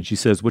spaces. And she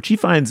says what she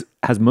finds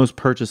has most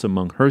purchase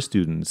among her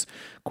students,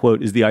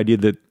 quote, is the idea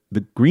that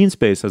the green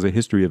space has a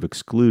history of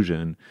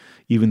exclusion,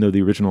 even though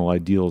the original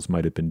ideals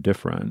might have been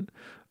different.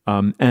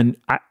 And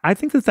I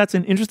think that that's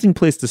an interesting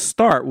place to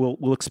start.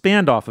 We'll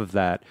expand off of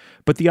that.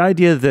 But the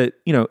idea that,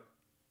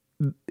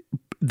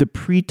 the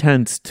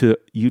pretense to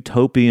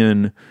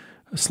utopian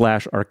 /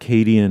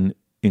 Arcadian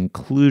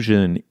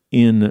inclusion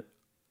in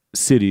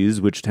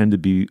cities, which tend to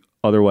be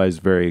otherwise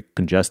very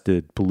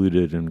congested,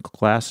 polluted, and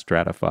class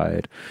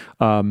stratified,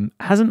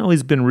 hasn't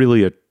always been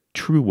really a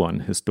true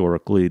one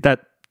historically.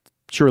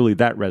 Surely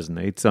that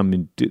resonates. I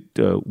mean,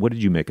 what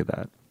did you make of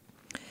that?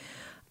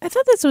 I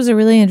thought this was a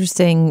really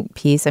interesting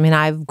piece. I mean,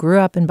 I grew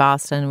up in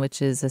Boston,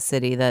 which is a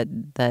city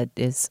that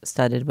is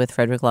studded with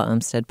Frederick Law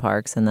Olmsted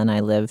parks, and then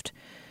I lived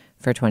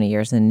for 20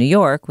 years in New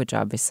York, which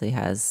obviously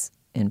has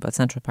in both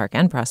Central Park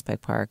and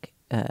Prospect Park,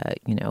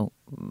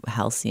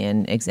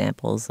 halcyon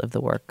examples of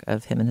the work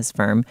of him and his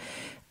firm.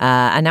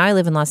 And now I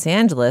live in Los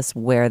Angeles,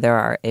 where there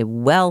are a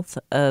wealth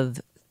of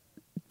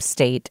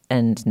state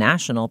and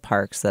national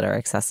parks that are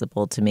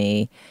accessible to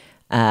me.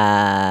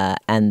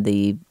 And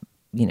the,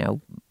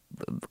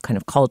 kind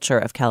of culture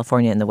of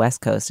California and the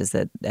West Coast is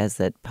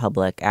that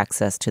public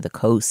access to the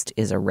coast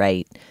is a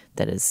right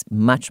that is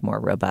much more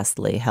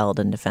robustly held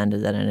and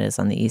defended than it is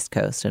on the East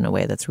Coast in a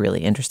way that's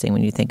really interesting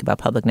when you think about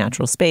public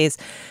natural space.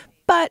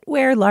 But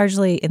where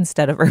largely,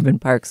 instead of urban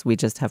parks, we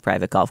just have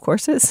private golf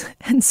courses.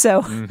 And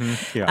so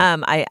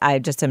I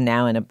just am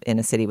now in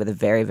a city with a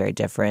very, very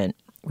different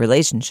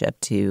relationship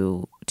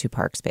to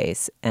park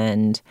space.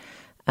 And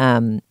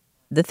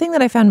the thing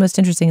that I found most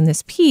interesting in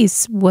this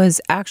piece was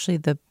actually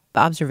the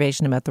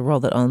observation about the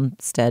role that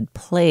Olmsted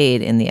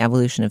played in the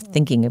evolution of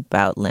thinking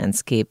about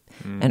landscape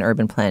and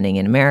urban planning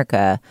in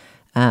America.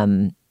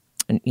 And,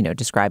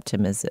 described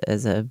him as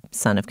a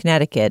son of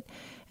Connecticut,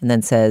 and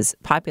then says,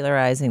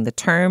 popularizing the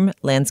term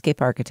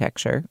landscape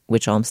architecture,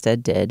 which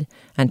Olmsted did,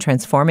 and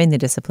transforming the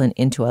discipline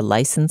into a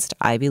licensed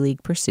Ivy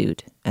League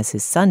pursuit, as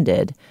his son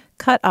did,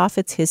 cut off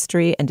its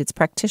history and its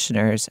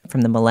practitioners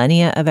from the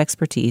millennia of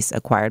expertise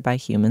acquired by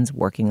humans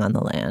working on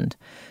the land.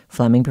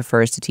 Fleming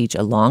prefers to teach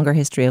a longer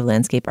history of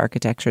landscape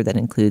architecture that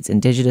includes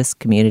indigenous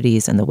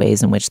communities and the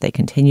ways in which they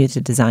continue to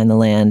design the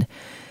land,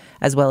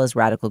 as well as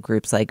radical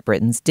groups like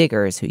Britain's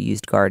Diggers, who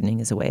used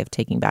gardening as a way of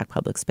taking back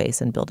public space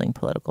and building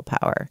political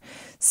power.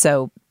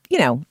 So,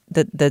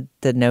 the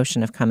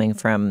notion of coming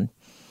from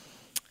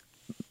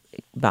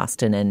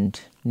Boston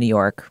and New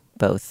York,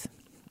 both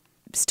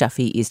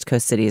stuffy East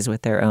Coast cities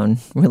with their own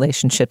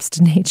relationships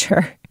to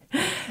nature.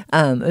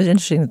 It was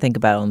interesting to think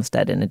about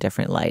Olmsted in a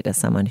different light as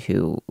someone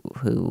who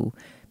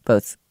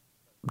both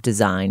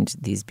designed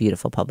these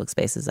beautiful public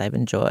spaces I've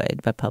enjoyed,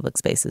 but public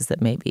spaces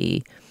that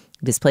maybe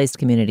displaced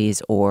communities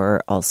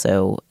or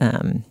also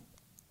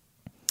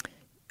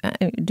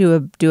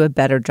do a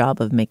better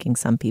job of making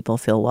some people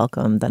feel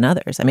welcome than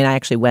others. I mean, I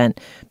actually went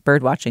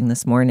bird watching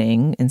this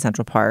morning in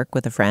Central Park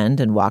with a friend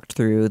and walked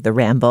through the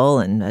Ramble,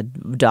 and a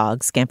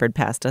dog scampered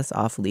past us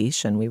off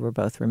leash, and we were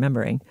both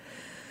remembering,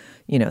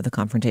 the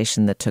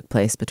confrontation that took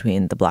place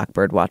between the black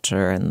bird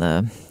watcher and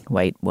the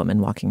white woman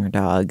walking her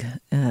dog.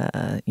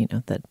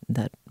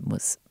 That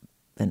was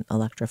an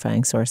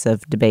electrifying source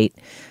of debate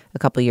a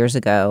couple of years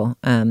ago.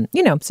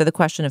 So the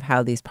question of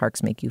how these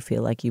parks make you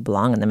feel like you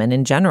belong in them, and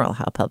in general,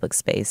 how public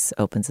space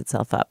opens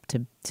itself up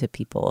to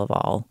people of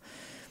all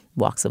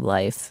walks of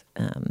life,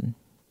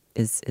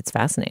 it's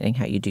fascinating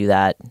how you do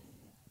that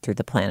through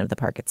the plan of the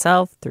park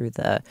itself, through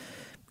the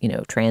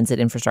transit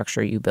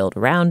infrastructure you build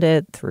around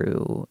it,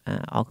 through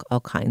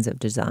all kinds of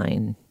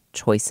design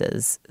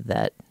choices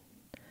that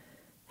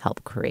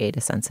help create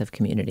a sense of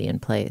community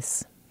and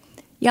place.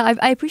 Yeah,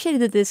 I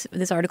appreciated that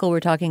this article we're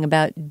talking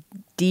about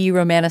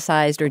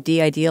de-romanticized or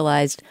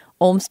de-idealized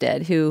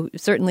Olmsted, who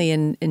certainly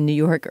in New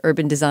York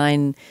urban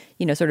design,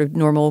 sort of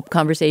normal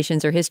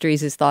conversations or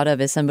histories is thought of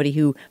as somebody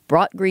who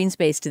brought green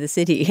space to the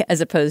city as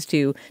opposed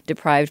to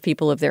deprived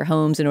people of their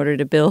homes in order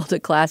to build a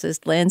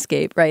classist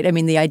landscape, right? I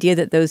mean, the idea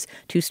that those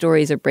two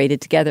stories are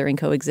braided together and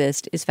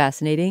coexist is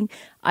fascinating.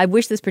 I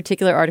wish this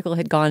particular article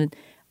had gone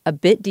a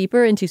bit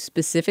deeper into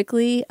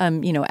specifically,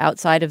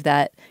 outside of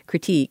that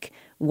critique,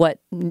 what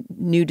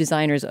new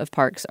designers of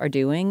parks are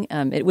doing.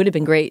 It would have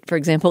been great, for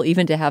example,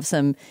 even to have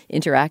some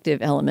interactive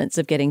elements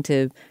of getting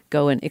to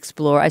go and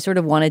explore. I sort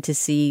of wanted to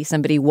see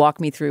somebody walk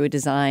me through a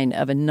design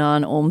of a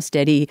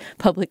non-Olmsteady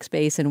public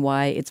space and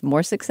why it's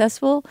more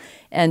successful.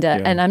 And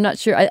I'm not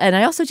sure. And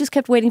I also just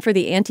kept waiting for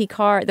the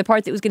anti-car, the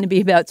part that was going to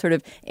be about sort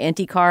of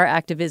anti-car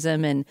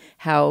activism and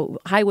how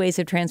highways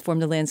have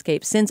transformed the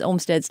landscape since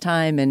Olmsted's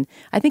time. And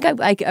I think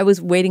I was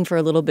waiting for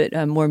a little bit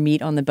more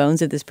meat on the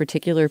bones of this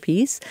particular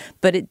piece,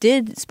 but it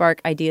did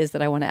spark ideas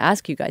that I want to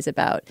ask you guys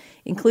about,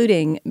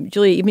 including,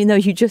 Julia, even though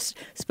you just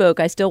spoke,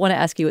 I still want to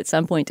ask you at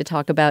some point to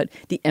talk about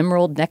the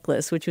emerald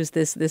necklace, which was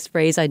this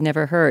phrase I'd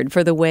never heard,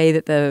 for the way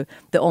that the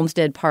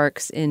Olmsted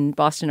parks in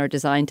Boston are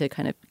designed to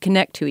kind of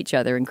connect to each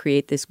other and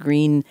create this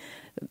green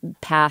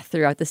path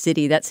throughout the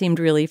city. That seemed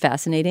really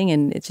fascinating,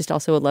 and it's just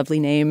also a lovely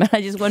name.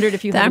 I just wondered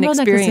if you had an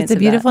experience. It's a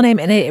beautiful name,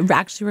 and it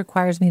actually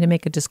requires me to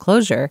make a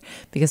disclosure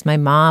because my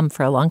mom,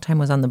 for a long time,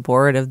 was on the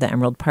board of the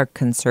Emerald Park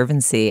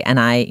Conservancy, and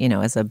I,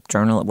 as a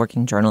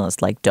working journalist,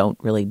 don't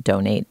really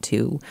donate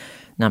to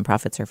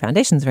nonprofits or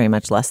foundations very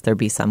much, lest there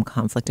be some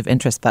conflict of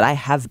interest. But I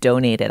have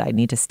donated. I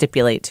need to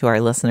stipulate to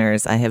our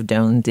listeners, I have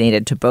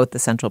donated to both the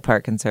Central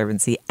Park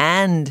Conservancy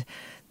and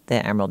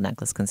the Emerald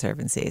Necklace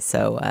Conservancy.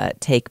 So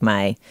take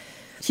my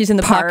she's in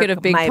the pocket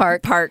of Big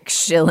Park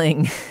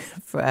shilling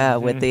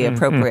with the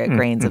appropriate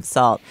grains of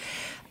salt.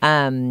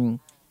 I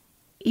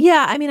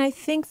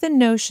think the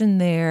notion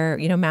there,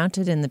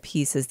 mounted in the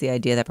piece is the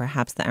idea that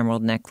perhaps the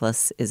Emerald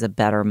Necklace is a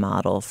better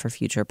model for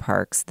future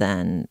parks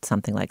than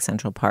something like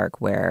Central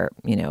Park, where,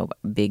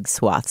 big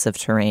swaths of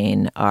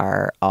terrain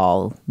are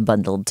all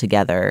bundled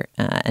together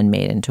and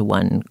made into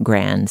one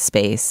grand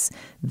space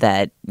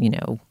that,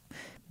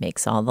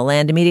 makes all the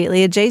land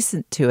immediately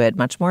adjacent to it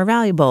much more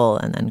valuable,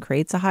 and then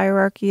creates a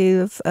hierarchy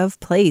of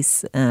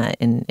place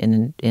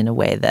in a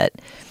way that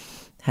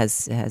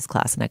has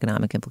class and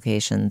economic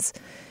implications,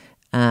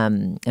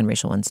 and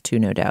racial ones too,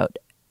 no doubt.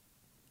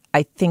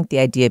 I think the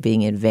idea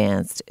being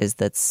advanced is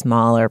that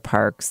smaller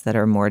parks that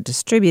are more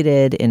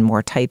distributed in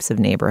more types of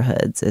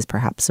neighborhoods is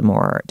perhaps a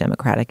more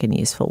democratic and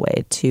useful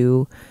way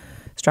to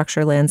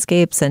structure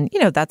landscapes. And,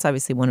 that's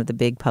obviously one of the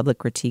big public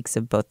critiques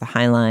of both the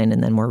High Line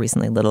and then more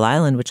recently Little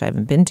Island, which I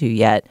haven't been to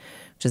yet,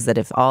 which is that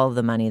if all of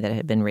the money that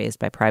had been raised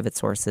by private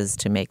sources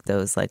to make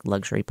those like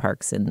luxury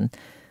parks in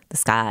the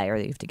sky or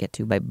that you have to get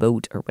to by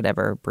boat or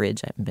whatever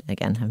bridge, I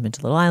haven't been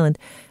to Little Island,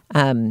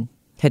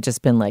 had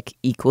just been like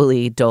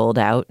equally doled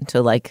out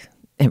to like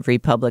every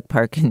public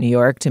park in New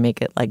York to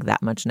make it like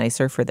that much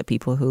nicer for the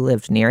people who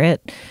lived near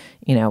it,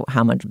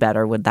 how much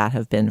better would that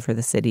have been for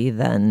the city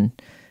than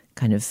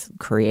kind of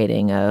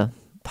creating a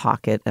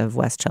pocket of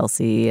West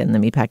Chelsea and the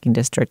Meatpacking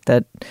District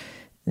that,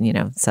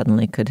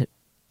 suddenly could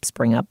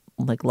spring up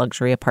like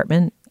luxury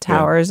apartment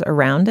towers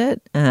around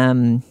it.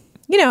 And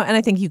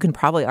I think you can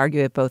probably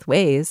argue it both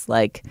ways.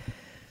 Like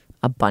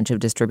a bunch of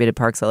distributed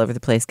parks all over the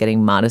place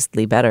getting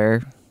modestly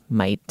better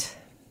might,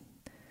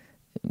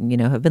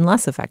 have been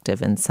less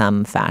effective in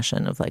some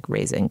fashion of like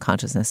raising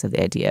consciousness of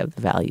the idea of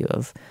the value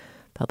of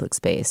public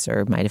space,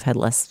 or might have had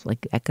less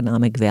like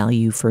economic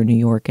value for New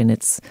York and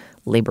its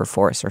labor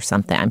force or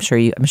something. I'm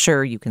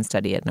sure you can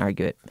study it and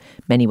argue it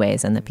many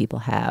ways, and that people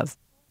have.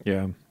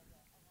 Yeah.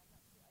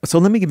 So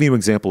let me give you an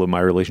example of my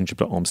relationship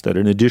to Olmsted.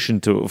 In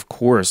addition to, of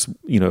course,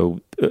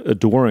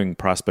 adoring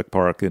Prospect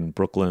Park in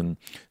Brooklyn,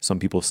 some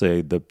people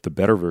say the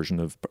better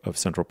version of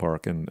Central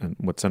Park and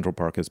what Central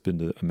Park has been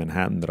to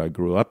Manhattan that I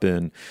grew up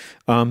in.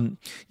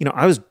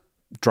 I was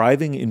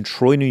driving in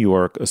Troy, New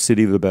York, a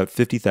city of about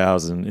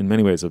 50,000, in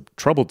many ways a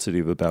troubled city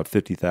of about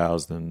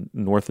 50,000,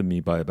 north of me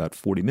by about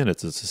 40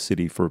 minutes. It's a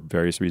city for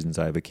various reasons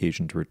I have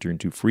occasion to return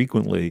to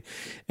frequently.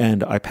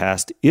 And I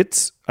passed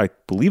I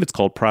believe it's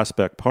called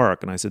Prospect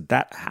Park. And I said,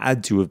 that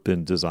had to have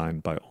been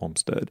designed by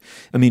Olmsted.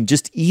 I mean,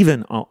 just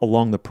even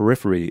along the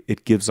periphery,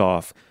 it gives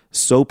off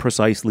so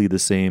precisely the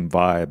same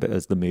vibe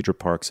as the major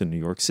parks in New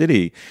York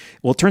City.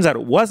 Well, it turns out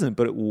it wasn't,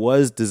 but it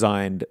was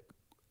designed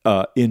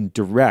in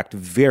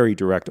very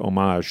direct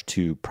homage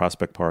to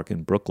Prospect Park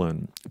in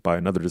Brooklyn by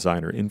another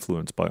designer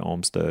influenced by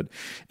Olmsted.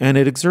 And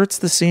it exerts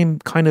the same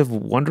kind of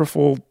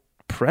wonderful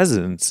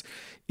presence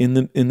in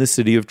the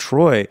city of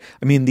Troy.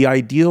 I mean, the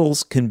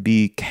ideals can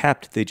be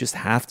kept. They just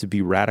have to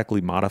be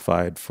radically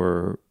modified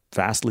for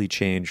vastly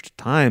changed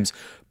times,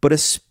 but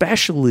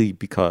especially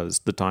because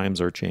the times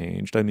are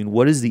changed. I mean,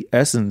 what is the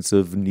essence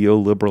of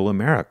neoliberal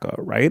America,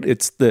 right?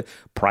 It's the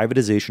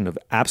privatization of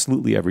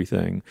absolutely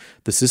everything,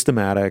 the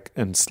systematic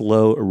and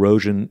slow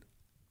erosion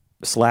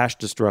 /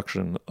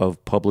 destruction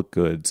of public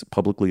goods,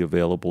 publicly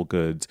available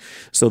goods.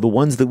 So the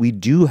ones that we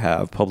do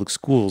have, public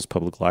schools,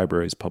 public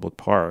libraries, public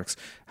parks,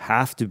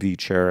 have to be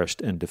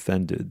cherished and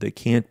defended. They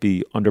can't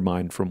be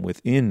undermined from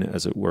within,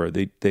 as it were.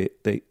 They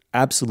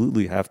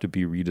absolutely have to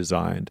be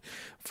redesigned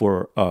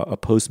for a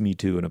post-Me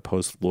Too and a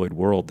post-Floyd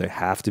world. They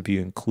have to be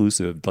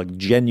inclusive, like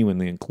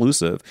genuinely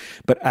inclusive.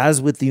 But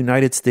as with the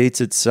United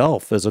States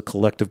itself as a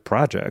collective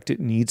project,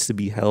 it needs to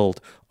be held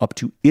up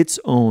to its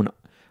own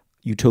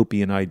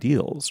utopian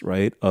ideals,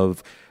 right?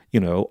 Of,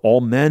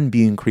 all men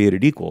being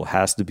created equal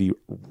has to be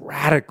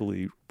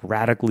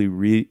radically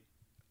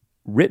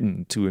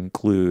rewritten to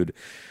include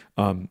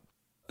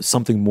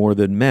something more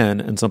than men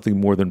and something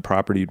more than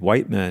propertied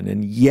white men.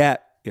 And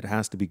yet it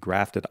has to be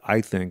grafted,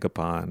 I think,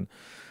 upon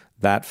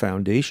that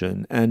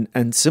foundation.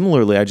 And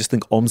similarly, I just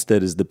think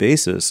Olmsted is the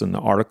basis, and the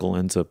article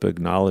ends up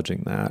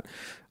acknowledging that.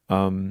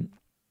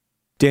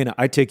 Dana,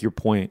 I take your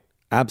point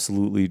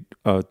absolutely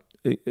to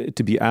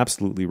be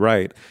absolutely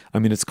right. I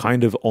mean, it's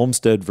kind of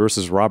Olmsted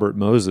versus Robert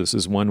Moses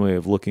is one way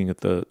of looking at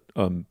the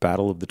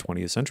battle of the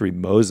 20th century.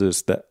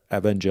 Moses, the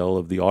evangel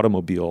of the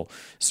automobile,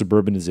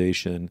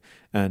 suburbanization,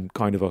 and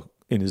kind of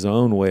in his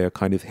own way, a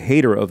kind of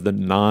hater of the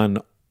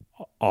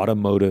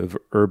non-automotive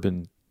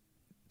urban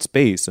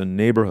space and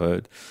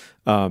neighborhood,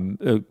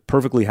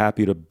 perfectly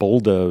happy to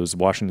bulldoze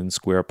Washington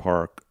Square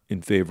Park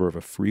in favor of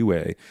a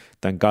freeway.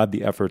 Thank God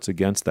the efforts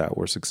against that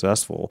were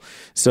successful.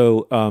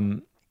 So,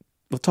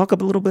 we'll talk a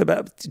little bit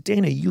about,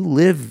 Dana, you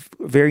live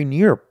very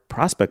near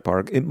Prospect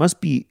Park. It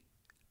must be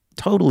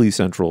totally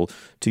central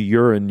to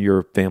your and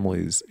your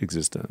family's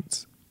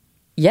existence.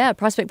 Yeah,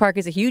 Prospect Park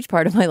is a huge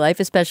part of my life,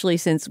 especially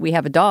since we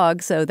have a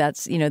dog. So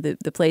that's,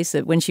 the place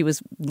that when she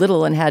was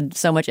little and had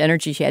so much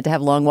energy, she had to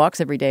have long walks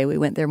every day. We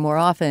went there more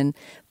often.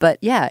 But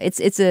yeah,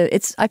 it's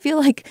I feel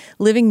like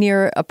living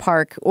near a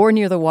park or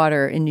near the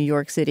water in New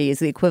York City is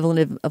the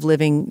equivalent of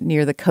living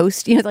near the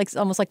coast. Like it's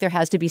almost like there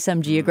has to be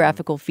some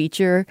geographical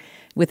feature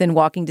within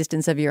walking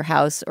distance of your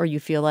house, or you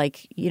feel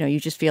like, you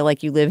just feel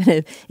like you live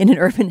in an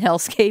urban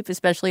hellscape,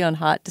 especially on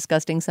hot,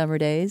 disgusting summer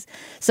days.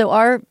 So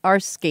our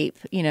scape,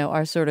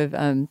 our sort of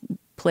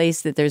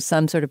place that there's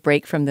some sort of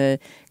break from the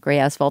gray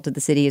asphalt of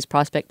the city is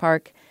Prospect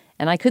Park.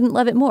 And I couldn't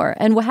love it more.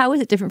 And how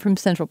is it different from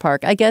Central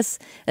Park? I guess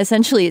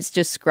essentially it's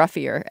just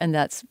scruffier, and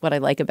that's what I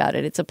like about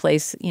it. It's a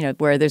place,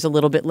 where there's a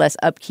little bit less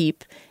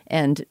upkeep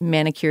and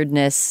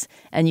manicuredness,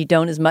 and you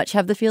don't as much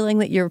have the feeling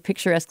that you're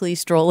picturesquely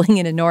strolling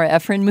in a Nora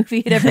Ephron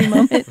movie at every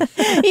moment.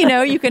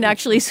 You can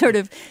actually sort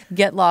of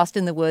get lost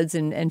in the woods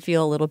and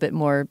feel a little bit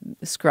more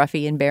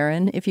scruffy and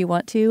barren if you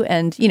want to.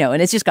 And,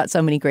 and it's just got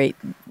so many great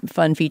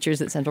fun features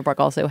that Central Park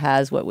also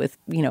has, what with,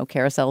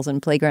 carousels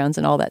and playgrounds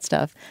and all that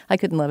stuff. I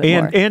couldn't love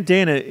it more. And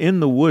Dana,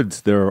 in the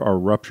woods, there are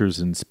ruptures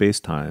in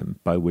space-time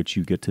by which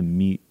you get to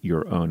meet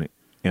your own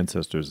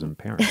ancestors and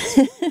parents.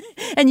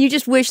 And you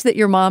just wish that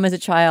your mom as a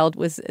child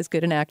was as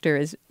good an actor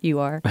as you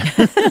are.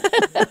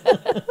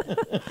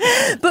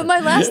 But my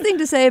last thing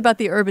to say about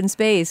the urban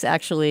space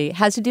actually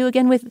has to do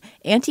again with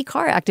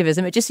anti-car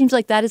activism. It just seems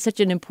like that is such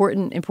an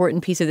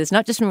important piece of this,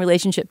 not just in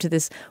relationship to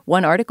this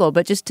one article,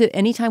 but just to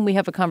any time we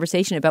have a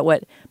conversation about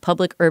what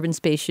public urban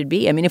space should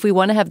be. I mean, if we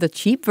want to have the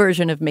cheap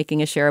version of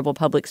making a shareable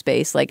public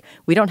space, like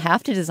we don't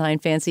have to design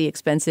fancy,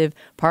 expensive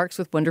parks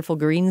with wonderful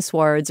green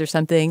swards or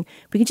something.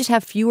 We can just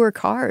have fewer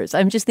cars.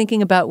 I'm just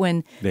thinking about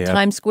when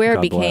Times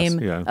Square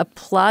became a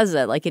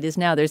plaza like it is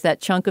now. There's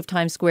that chunk of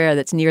Times Square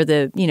that's near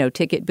the,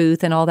 ticket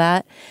booth and all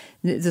that,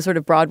 the sort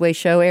of Broadway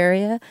show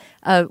area,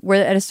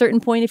 where at a certain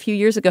point a few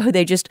years ago,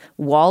 they just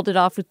walled it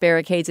off with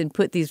barricades and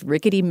put these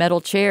rickety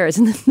metal chairs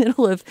in the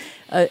middle of,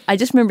 I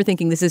just remember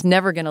thinking, this is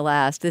never going to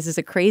last. This is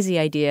a crazy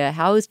idea.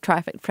 How is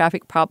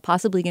traffic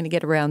possibly going to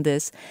get around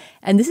this?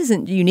 And this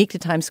isn't unique to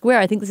Times Square.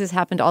 I think this has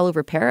happened all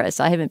over Paris.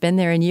 I haven't been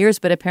there in years,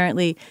 but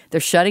apparently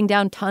they're shutting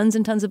down tons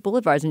and tons of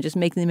boulevards and just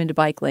making them into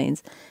bike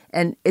lanes.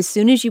 And as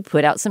soon as you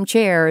put out some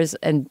chairs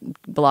and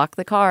block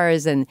the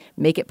cars and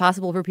make it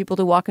possible for people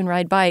to walk and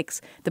ride bikes,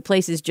 the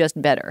place is just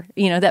better.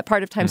 That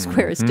part of Times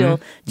Square is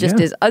still just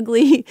as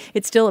ugly.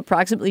 It's still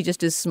approximately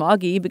just as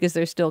smoggy because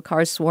there's still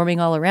cars swarming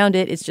all around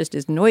it. It's just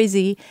as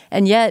noisy.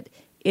 And yet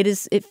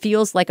it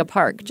feels like a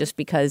park just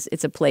because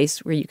it's a place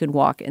where you can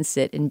walk and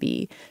sit and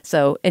be.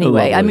 So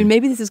anyway, I mean,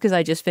 maybe this is because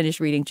I just finished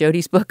reading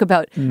Jodi's book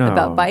about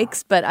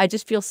bikes, but I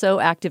just feel so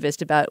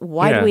activist about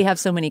why do we have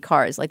so many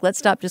cars? Like, let's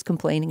stop just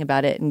complaining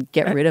about it and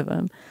get rid of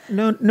them.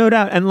 No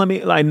doubt. And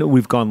I know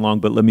we've gone long,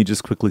 but let me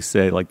just quickly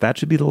say, that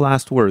should be the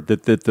last word,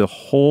 that the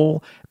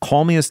whole,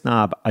 call me a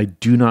snob, I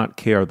do not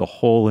care. The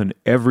hole in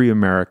every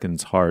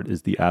American's heart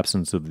is the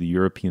absence of the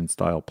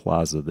European-style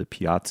plaza, the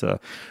piazza,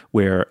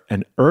 where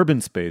an urban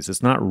space,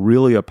 it's not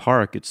really a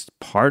park, it's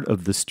part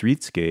of the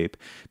streetscape.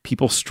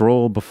 People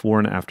stroll before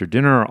and after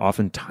dinner,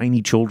 often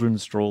tiny children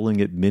strolling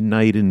at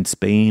midnight in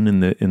Spain in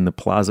the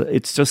plaza.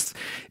 It's just,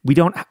 we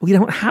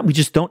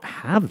just don't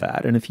have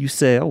that. And if you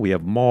say, we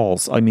have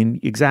malls, I mean,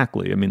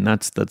 exactly. I mean,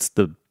 that's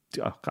the,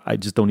 I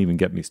just don't even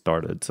get me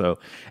started. So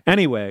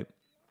anyway,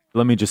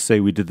 let me just say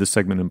we did this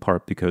segment in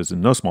part because, in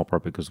no small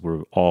part, because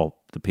we're all,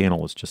 the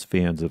panel is just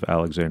fans of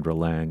Alexandra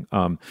Lang.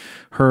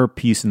 Her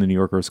piece in the New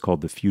Yorker is called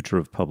The Future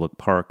of Public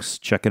Parks.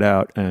 Check it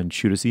out and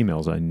shoot us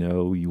emails. I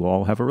know you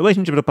all have a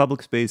relationship to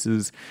public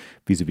spaces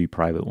vis-a-vis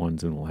private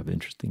ones, and we'll have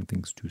interesting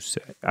things to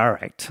say. All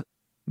right,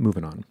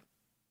 moving on.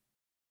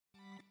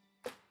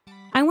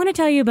 I want to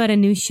tell you about a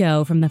new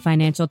show from the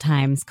Financial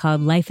Times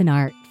called Life and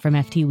Art from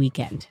FT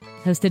Weekend,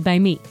 hosted by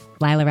me,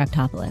 Lila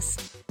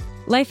Raptopoulos.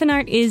 Life and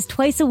Art is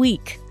twice a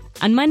week.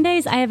 On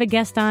Mondays, I have a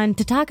guest on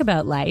to talk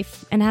about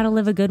life and how to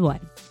live a good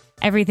one.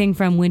 Everything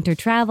from winter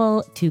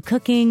travel to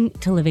cooking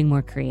to living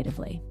more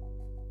creatively.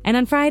 And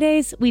on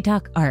Fridays, we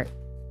talk art.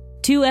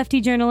 Two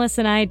FT journalists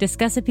and I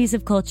discuss a piece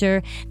of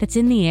culture that's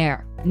in the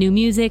air, new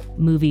music,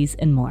 movies,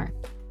 and more.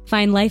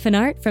 Find Life and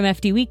Art from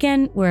FT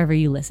Weekend wherever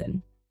you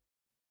listen.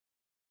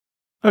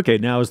 Okay,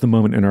 now is the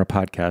moment in our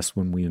podcast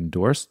when we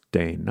endorse.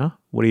 Dana,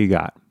 what do you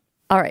got?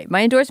 All right.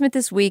 My endorsement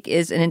this week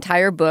is an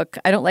entire book.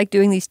 I don't like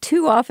doing these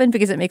too often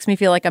because it makes me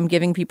feel like I'm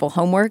giving people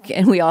homework,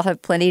 and we all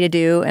have plenty to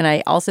do. And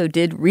I also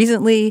did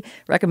recently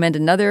recommend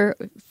another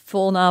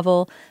full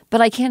novel, but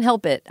I can't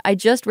help it. I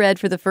just read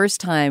for the first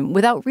time,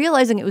 without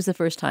realizing it was the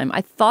first time,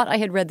 I thought I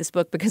had read this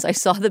book because I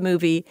saw the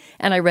movie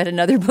and I read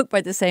another book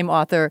by the same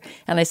author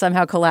and I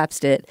somehow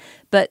collapsed it.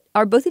 But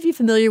are both of you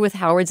familiar with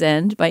Howard's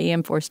End by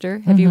E.M. Forster?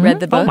 Have you read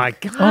the book? Oh my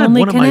God,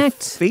 one of my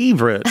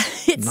favorite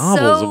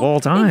novels of all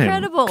time.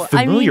 Incredible.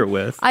 Familiar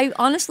with. I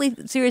honestly,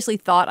 seriously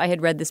thought I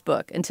had read this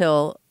book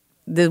until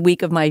the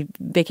week of my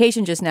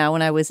vacation just now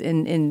when I was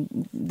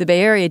in the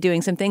Bay Area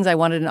doing some things. I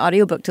wanted an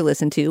audiobook to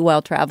listen to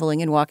while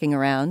traveling and walking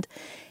around.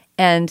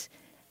 And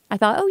I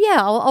thought,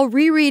 I'll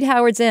reread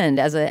Howard's End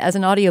as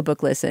an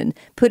audiobook listen,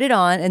 put it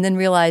on, and then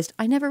realized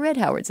I never read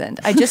Howard's End.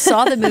 I just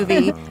saw the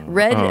movie,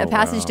 read A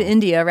Passage to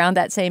India around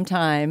that same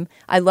time.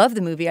 I love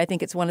the movie. I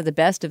think it's one of the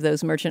best of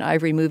those Merchant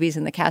Ivory movies,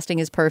 and the casting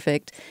is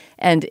perfect.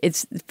 And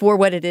it's, for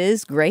what it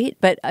is, great.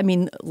 But, I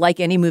mean, like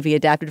any movie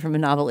adapted from a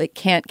novel, it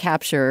can't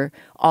capture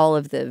all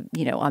of the,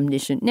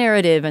 omniscient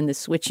narrative and the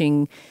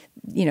switching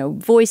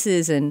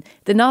voices, and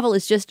the novel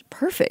is just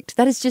perfect.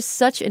 That is just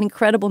such an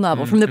incredible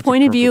novel from the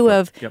point of view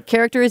of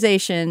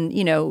characterization,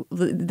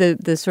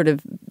 the sort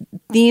of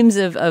themes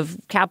of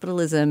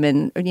capitalism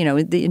and,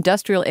 the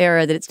industrial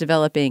era that it's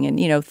developing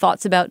and,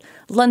 thoughts about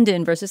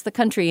London versus the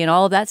country and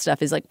all of that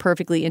stuff is like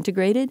perfectly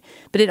integrated.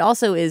 But it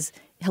also is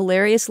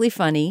hilariously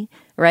funny,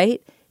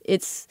 right?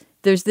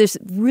 There's this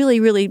really,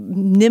 really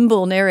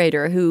nimble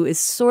narrator who is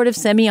sort of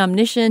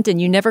semi-omniscient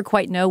and you never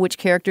quite know which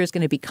character is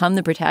going to become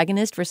the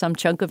protagonist for some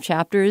chunk of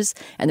chapters.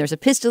 And there's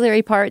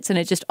epistolary parts and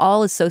it just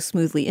all is so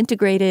smoothly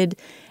integrated.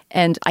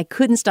 And I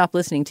couldn't stop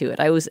listening to it.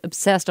 I was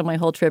obsessed on my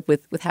whole trip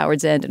with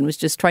Howard's End and was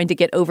just trying to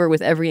get over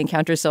with every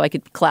encounter so I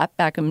could clap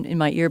back in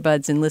my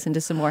earbuds and listen to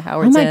some more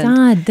Howard's End. Oh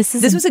my God. This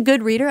was a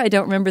good reader. I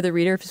don't remember the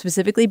reader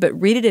specifically, but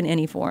read it in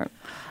any form.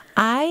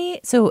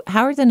 So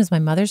Howard's End is my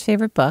mother's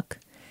favorite book.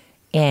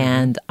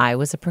 And I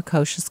was a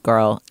precocious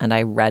girl, and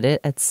I read it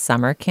at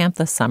summer camp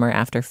the summer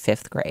after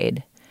 5th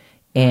grade.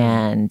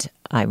 And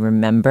I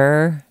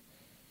remember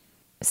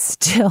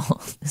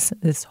still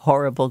this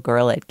horrible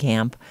girl at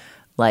camp,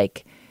 I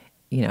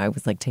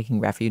was taking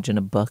refuge in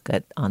a book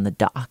on the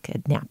dock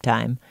at nap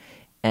time.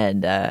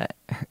 And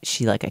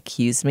she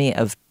accused me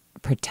of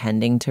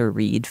pretending to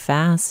read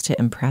fast to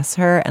impress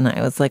her. And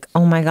I was like,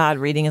 oh my God,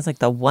 reading is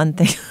the one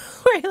thing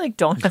where I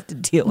don't have to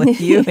deal with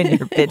you and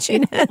your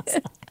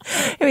bitchiness.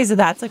 Anyway, so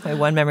that's my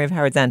one memory of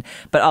Howard's End.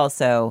 But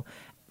also,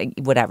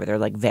 whatever, they're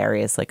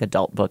various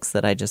adult books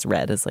that I just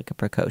read as a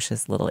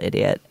precocious little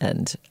idiot.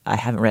 And I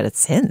haven't read it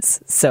since.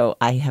 So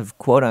I have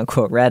quote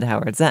unquote read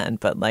Howard's End,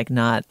 but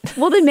not.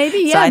 Well, then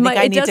maybe, so I think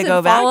I need to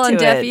go back on to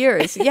deaf it.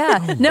 ears.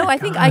 Yeah. No, I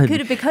think I could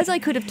have, because I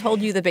could have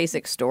told you the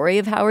basic story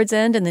of Howard's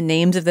End and the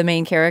names of the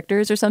main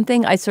characters or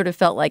something. I sort of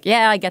felt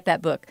I get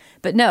that book.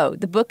 But no,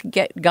 the book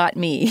got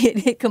me.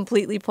 It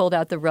completely pulled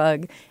out the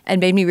rug and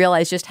made me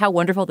realize just how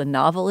wonderful the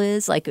novel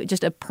is.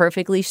 Just a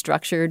perfectly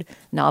structured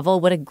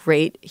novel. What a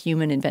great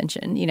human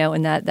invention,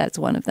 and that's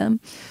one of them.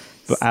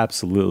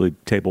 Absolutely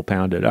table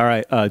pounded. All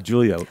right,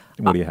 Julia,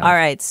 what do you have? All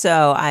right,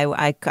 so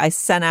I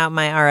sent out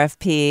my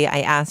RFP.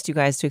 I asked you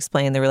guys to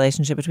explain the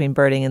relationship between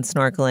birding and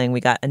snorkeling.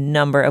 We got a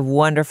number of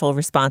wonderful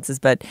responses,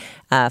 but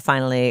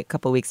finally, a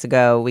couple weeks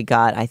ago, we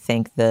got, I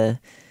think, the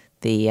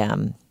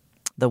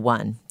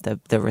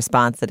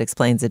response that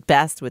explains it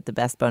best with the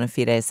best bona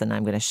fides, and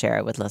I'm going to share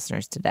it with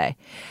listeners today.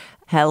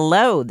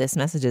 Hello, this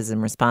message is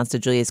in response to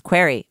Julia's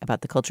query about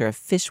the culture of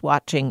fish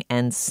watching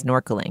and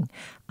snorkeling.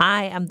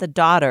 I am the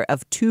daughter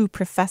of 2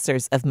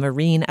 professors of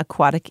marine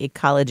aquatic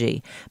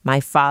ecology. My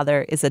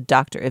father is a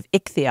doctor of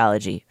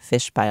ichthyology,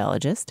 fish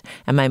biologist,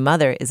 and my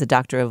mother is a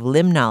doctor of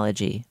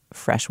limnology,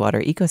 freshwater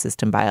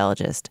ecosystem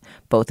biologist.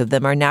 Both of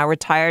them are now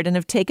retired and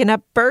have taken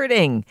up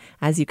birding.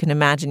 As you can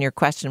imagine, your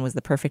question was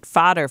the perfect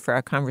fodder for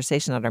our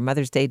conversation at our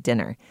Mother's Day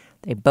dinner.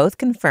 They both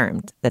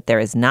confirmed that there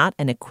is not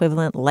an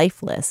equivalent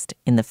life list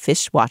in the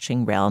fish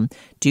watching realm,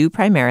 due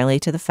primarily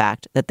to the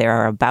fact that there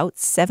are about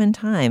 7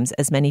 times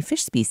as many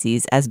fish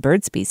species as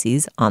bird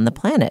species on the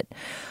planet.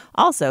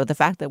 Also, the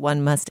fact that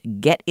one must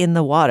get in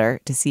the water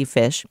to see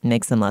fish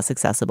makes them less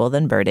accessible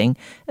than birding,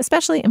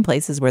 especially in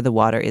places where the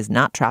water is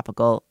not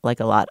tropical like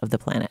a lot of the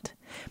planet.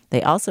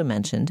 They also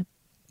mentioned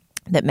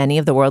that many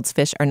of the world's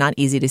fish are not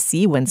easy to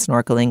see when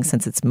snorkeling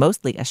since it's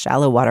mostly a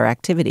shallow water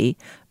activity.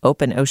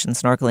 Open ocean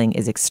snorkeling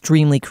is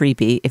extremely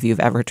creepy if you've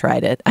ever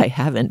tried it. I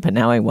haven't, but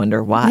now I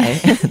wonder why.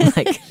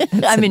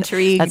 I'm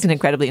intrigued. That's an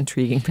incredibly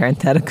intriguing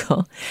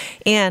parenthetical.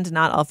 And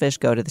not all fish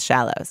go to the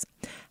shallows.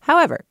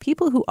 However,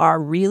 people who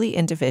are really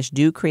into fish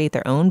do create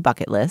their own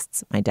bucket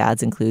lists. My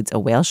dad's includes a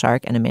whale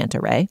shark and a manta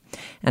ray,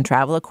 and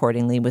travel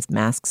accordingly with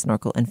mask,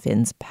 snorkel, and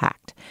fins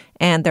packed.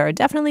 And there are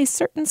definitely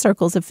certain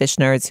circles of fish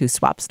nerds who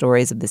swap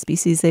stories of the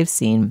species they've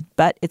seen,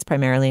 but it's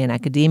primarily in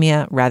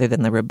academia rather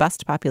than the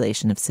robust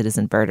population of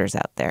citizen birders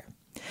out there.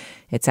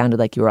 It sounded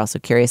like you were also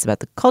curious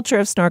about the culture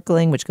of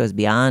snorkeling, which goes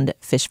beyond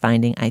fish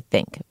finding, I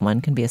think. One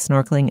can be a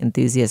snorkeling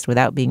enthusiast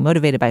without being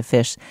motivated by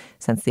fish,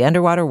 since the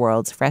underwater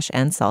worlds, fresh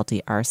and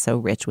salty, are so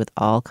rich with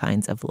all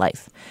kinds of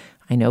life.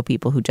 I know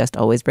people who just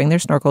always bring their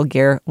snorkel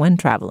gear when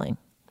traveling.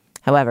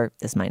 However,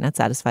 this might not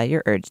satisfy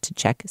your urge to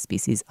check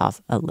species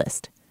off a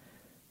list.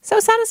 So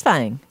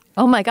satisfying.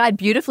 Oh my God,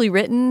 beautifully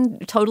written,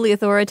 totally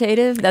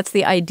authoritative. That's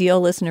the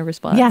ideal listener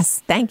response.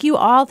 Yes. Thank you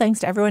all. Thanks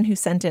to everyone who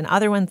sent in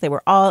other ones. They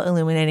were all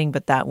illuminating,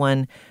 but that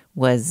one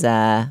was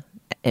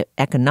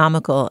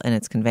economical in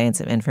its conveyance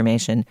of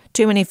information.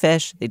 Too many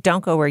fish. They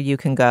don't go where you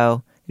can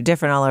go. They're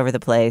different all over the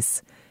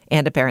place.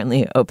 And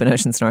apparently open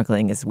ocean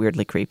snorkeling is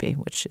weirdly creepy,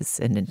 which is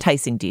an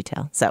enticing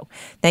detail. So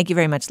thank you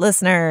very much,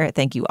 listener.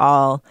 Thank you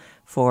all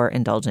for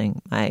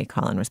indulging my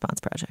call and response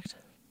project.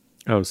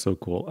 Oh, so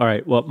cool. All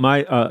right. Well,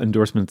 my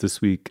endorsement this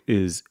week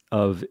is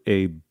of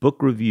a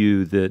book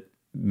review that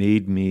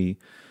made me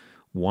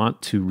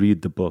want to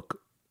read the book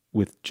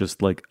with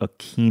just like a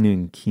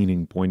keening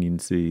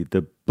poignancy.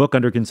 The book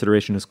under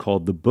consideration is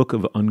called The Book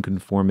of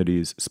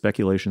Unconformities,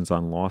 Speculations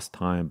on Lost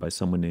Time by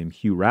someone named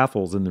Hugh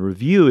Raffles. And the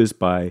review is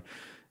by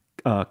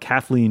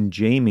Kathleen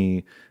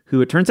Jamie,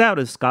 who it turns out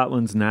is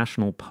Scotland's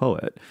national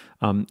poet.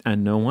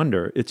 And no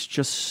wonder. It's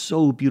just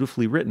so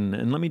beautifully written.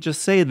 And let me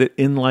just say that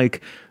in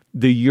like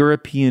the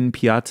European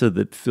piazza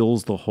that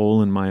fills the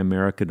hole in my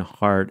American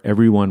heart,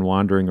 everyone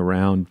wandering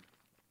around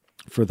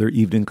for their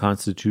evening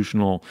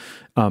constitutional.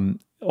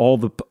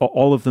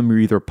 All of them are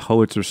either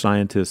poets or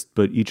scientists,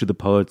 but each of the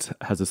poets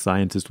has a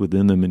scientist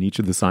within them, and each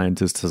of the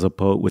scientists has a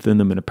poet within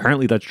them. And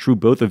apparently that's true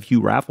both of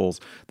Hugh Raffles,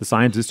 the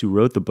scientist who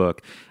wrote the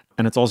book,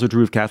 and it's also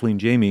true of Kathleen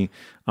Jamie,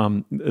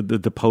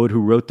 the poet who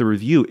wrote the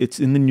review. It's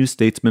in the New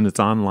Statesman. It's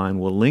online.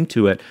 We'll link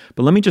to it.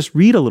 But let me just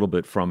read a little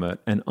bit from it.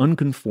 An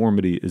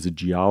unconformity is a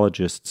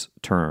geologist's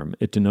term.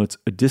 It denotes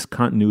a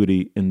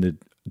discontinuity in the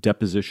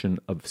deposition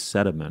of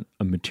sediment,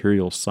 a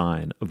material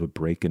sign of a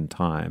break in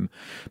time.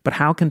 But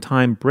how can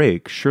time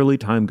break? Surely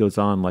time goes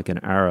on like an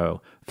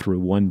arrow through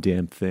one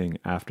damn thing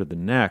after the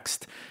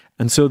next.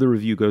 And so the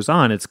review goes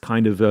on. It's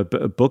kind of a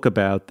book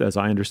about, as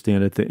I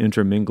understand it, the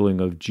intermingling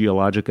of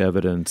geologic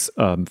evidence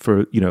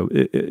for, you know,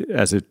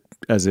 as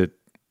it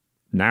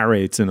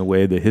narrates in a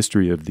way the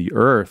history of the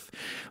Earth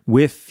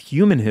with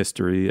human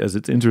history as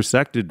it's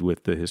intersected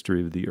with the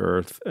history of the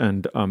Earth,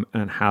 and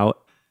how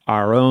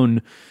our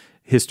own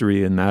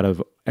history and that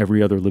of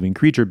every other living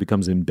creature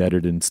becomes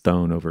embedded in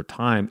stone over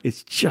time.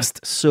 It's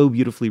just so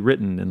beautifully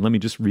written. And let me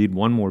just read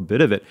one more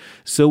bit of it.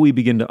 So we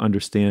begin to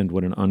understand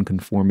what an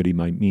unconformity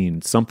might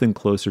mean, something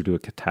closer to a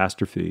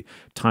catastrophe.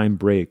 Time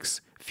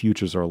breaks,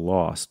 futures are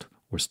lost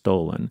or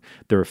stolen.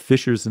 There are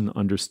fissures in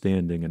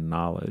understanding and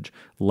knowledge.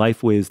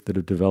 Lifeways that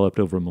have developed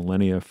over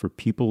millennia for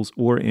peoples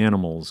or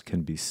animals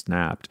can be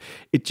snapped.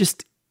 It's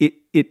just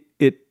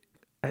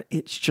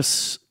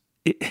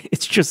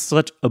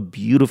such a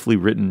beautifully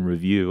written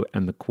review,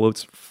 and the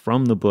quotes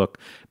from the book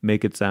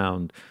make it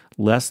sound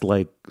less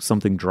like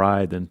something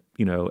dry than,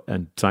 you know,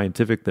 and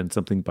scientific than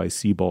something by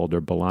Sebald or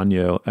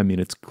Bolaño. I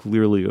mean, it's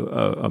clearly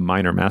a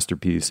minor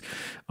masterpiece,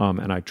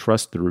 and I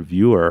trust the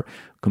reviewer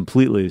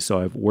completely, so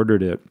I've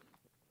ordered it.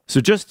 So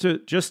just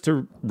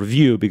to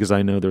review, because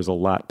I know there's a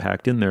lot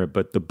packed in there,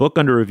 but the book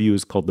under review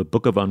is called The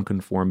Book of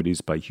Unconformities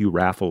by Hugh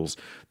Raffles.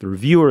 The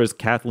reviewer is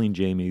Kathleen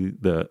Jamie,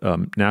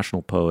 the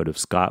national poet of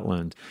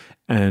Scotland,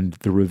 and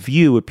the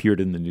review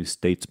appeared in the New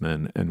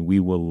Statesman, and we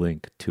will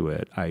link to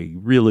it. I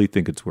really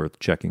think it's worth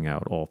checking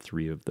out all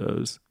three of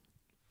those.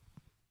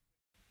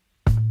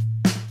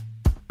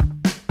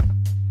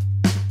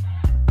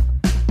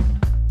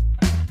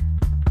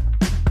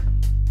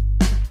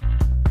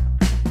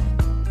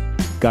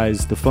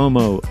 Guys, the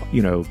FOMO,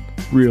 you know,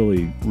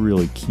 really,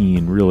 really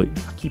keen, really,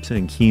 I keep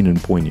saying keen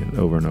and poignant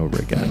over and over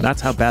again.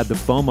 That's how bad the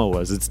FOMO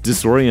was. It's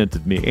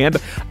disoriented me. And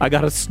I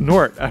got a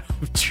snort out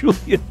of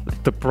Julia,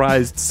 the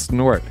prized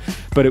snort.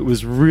 But it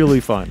was really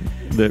fun.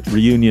 The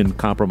reunion,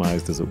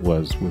 compromised as it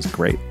was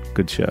great.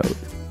 Good show.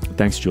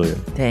 Thanks, Julia.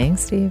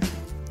 Thanks, Steve.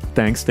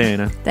 Thanks,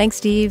 Dana. Thanks,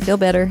 Steve. Feel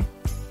better.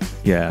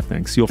 Yeah,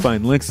 thanks. You'll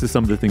find links to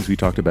some of the things we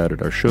talked about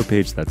at our show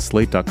page. That's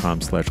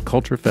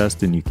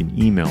slate.com/culturefest, and you can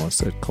email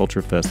us at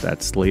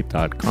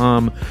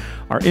culturefest@slate.com.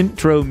 Our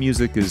intro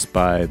music is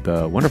by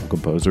the wonderful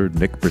composer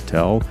Nick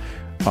Britell.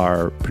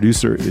 Our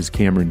producer is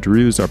Cameron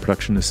Drews. Our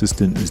production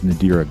assistant is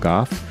Nadira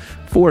Goff.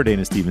 For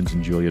Dana Stevens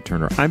and Julia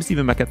Turner, I'm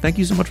Stephen Mecca. Thank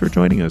you so much for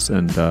joining us,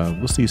 and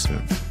we'll see you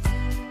soon.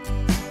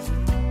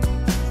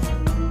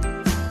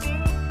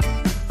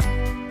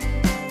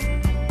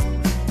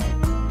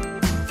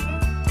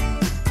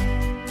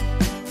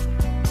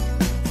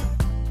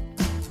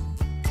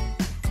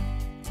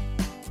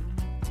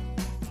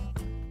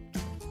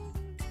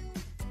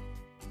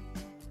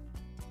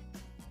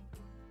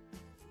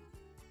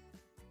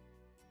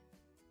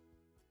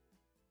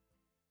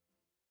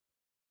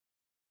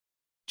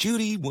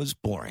 Judy was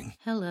boring.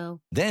 Hello.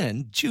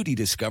 Then Judy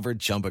discovered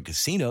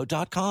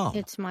ChumbaCasino.com.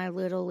 It's my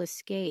little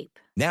escape.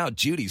 Now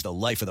Judy's the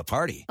life of the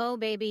party. Oh,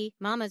 baby,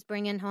 mama's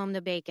bringing home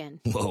the bacon.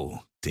 Whoa,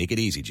 take it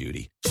easy,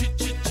 Judy.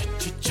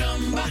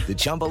 The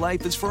Chumba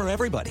life is for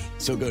everybody.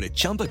 So go to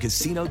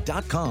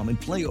ChumbaCasino.com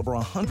and play over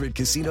 100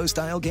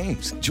 casino-style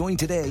games. Join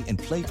today and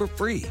play for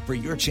free for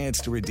your chance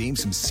to redeem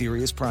some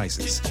serious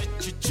prizes.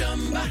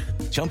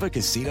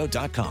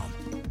 ChumbaCasino.com.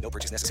 No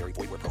purchase necessary.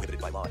 Void where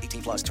prohibited by law.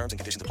 18+ terms and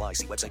conditions apply.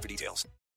 See website for details.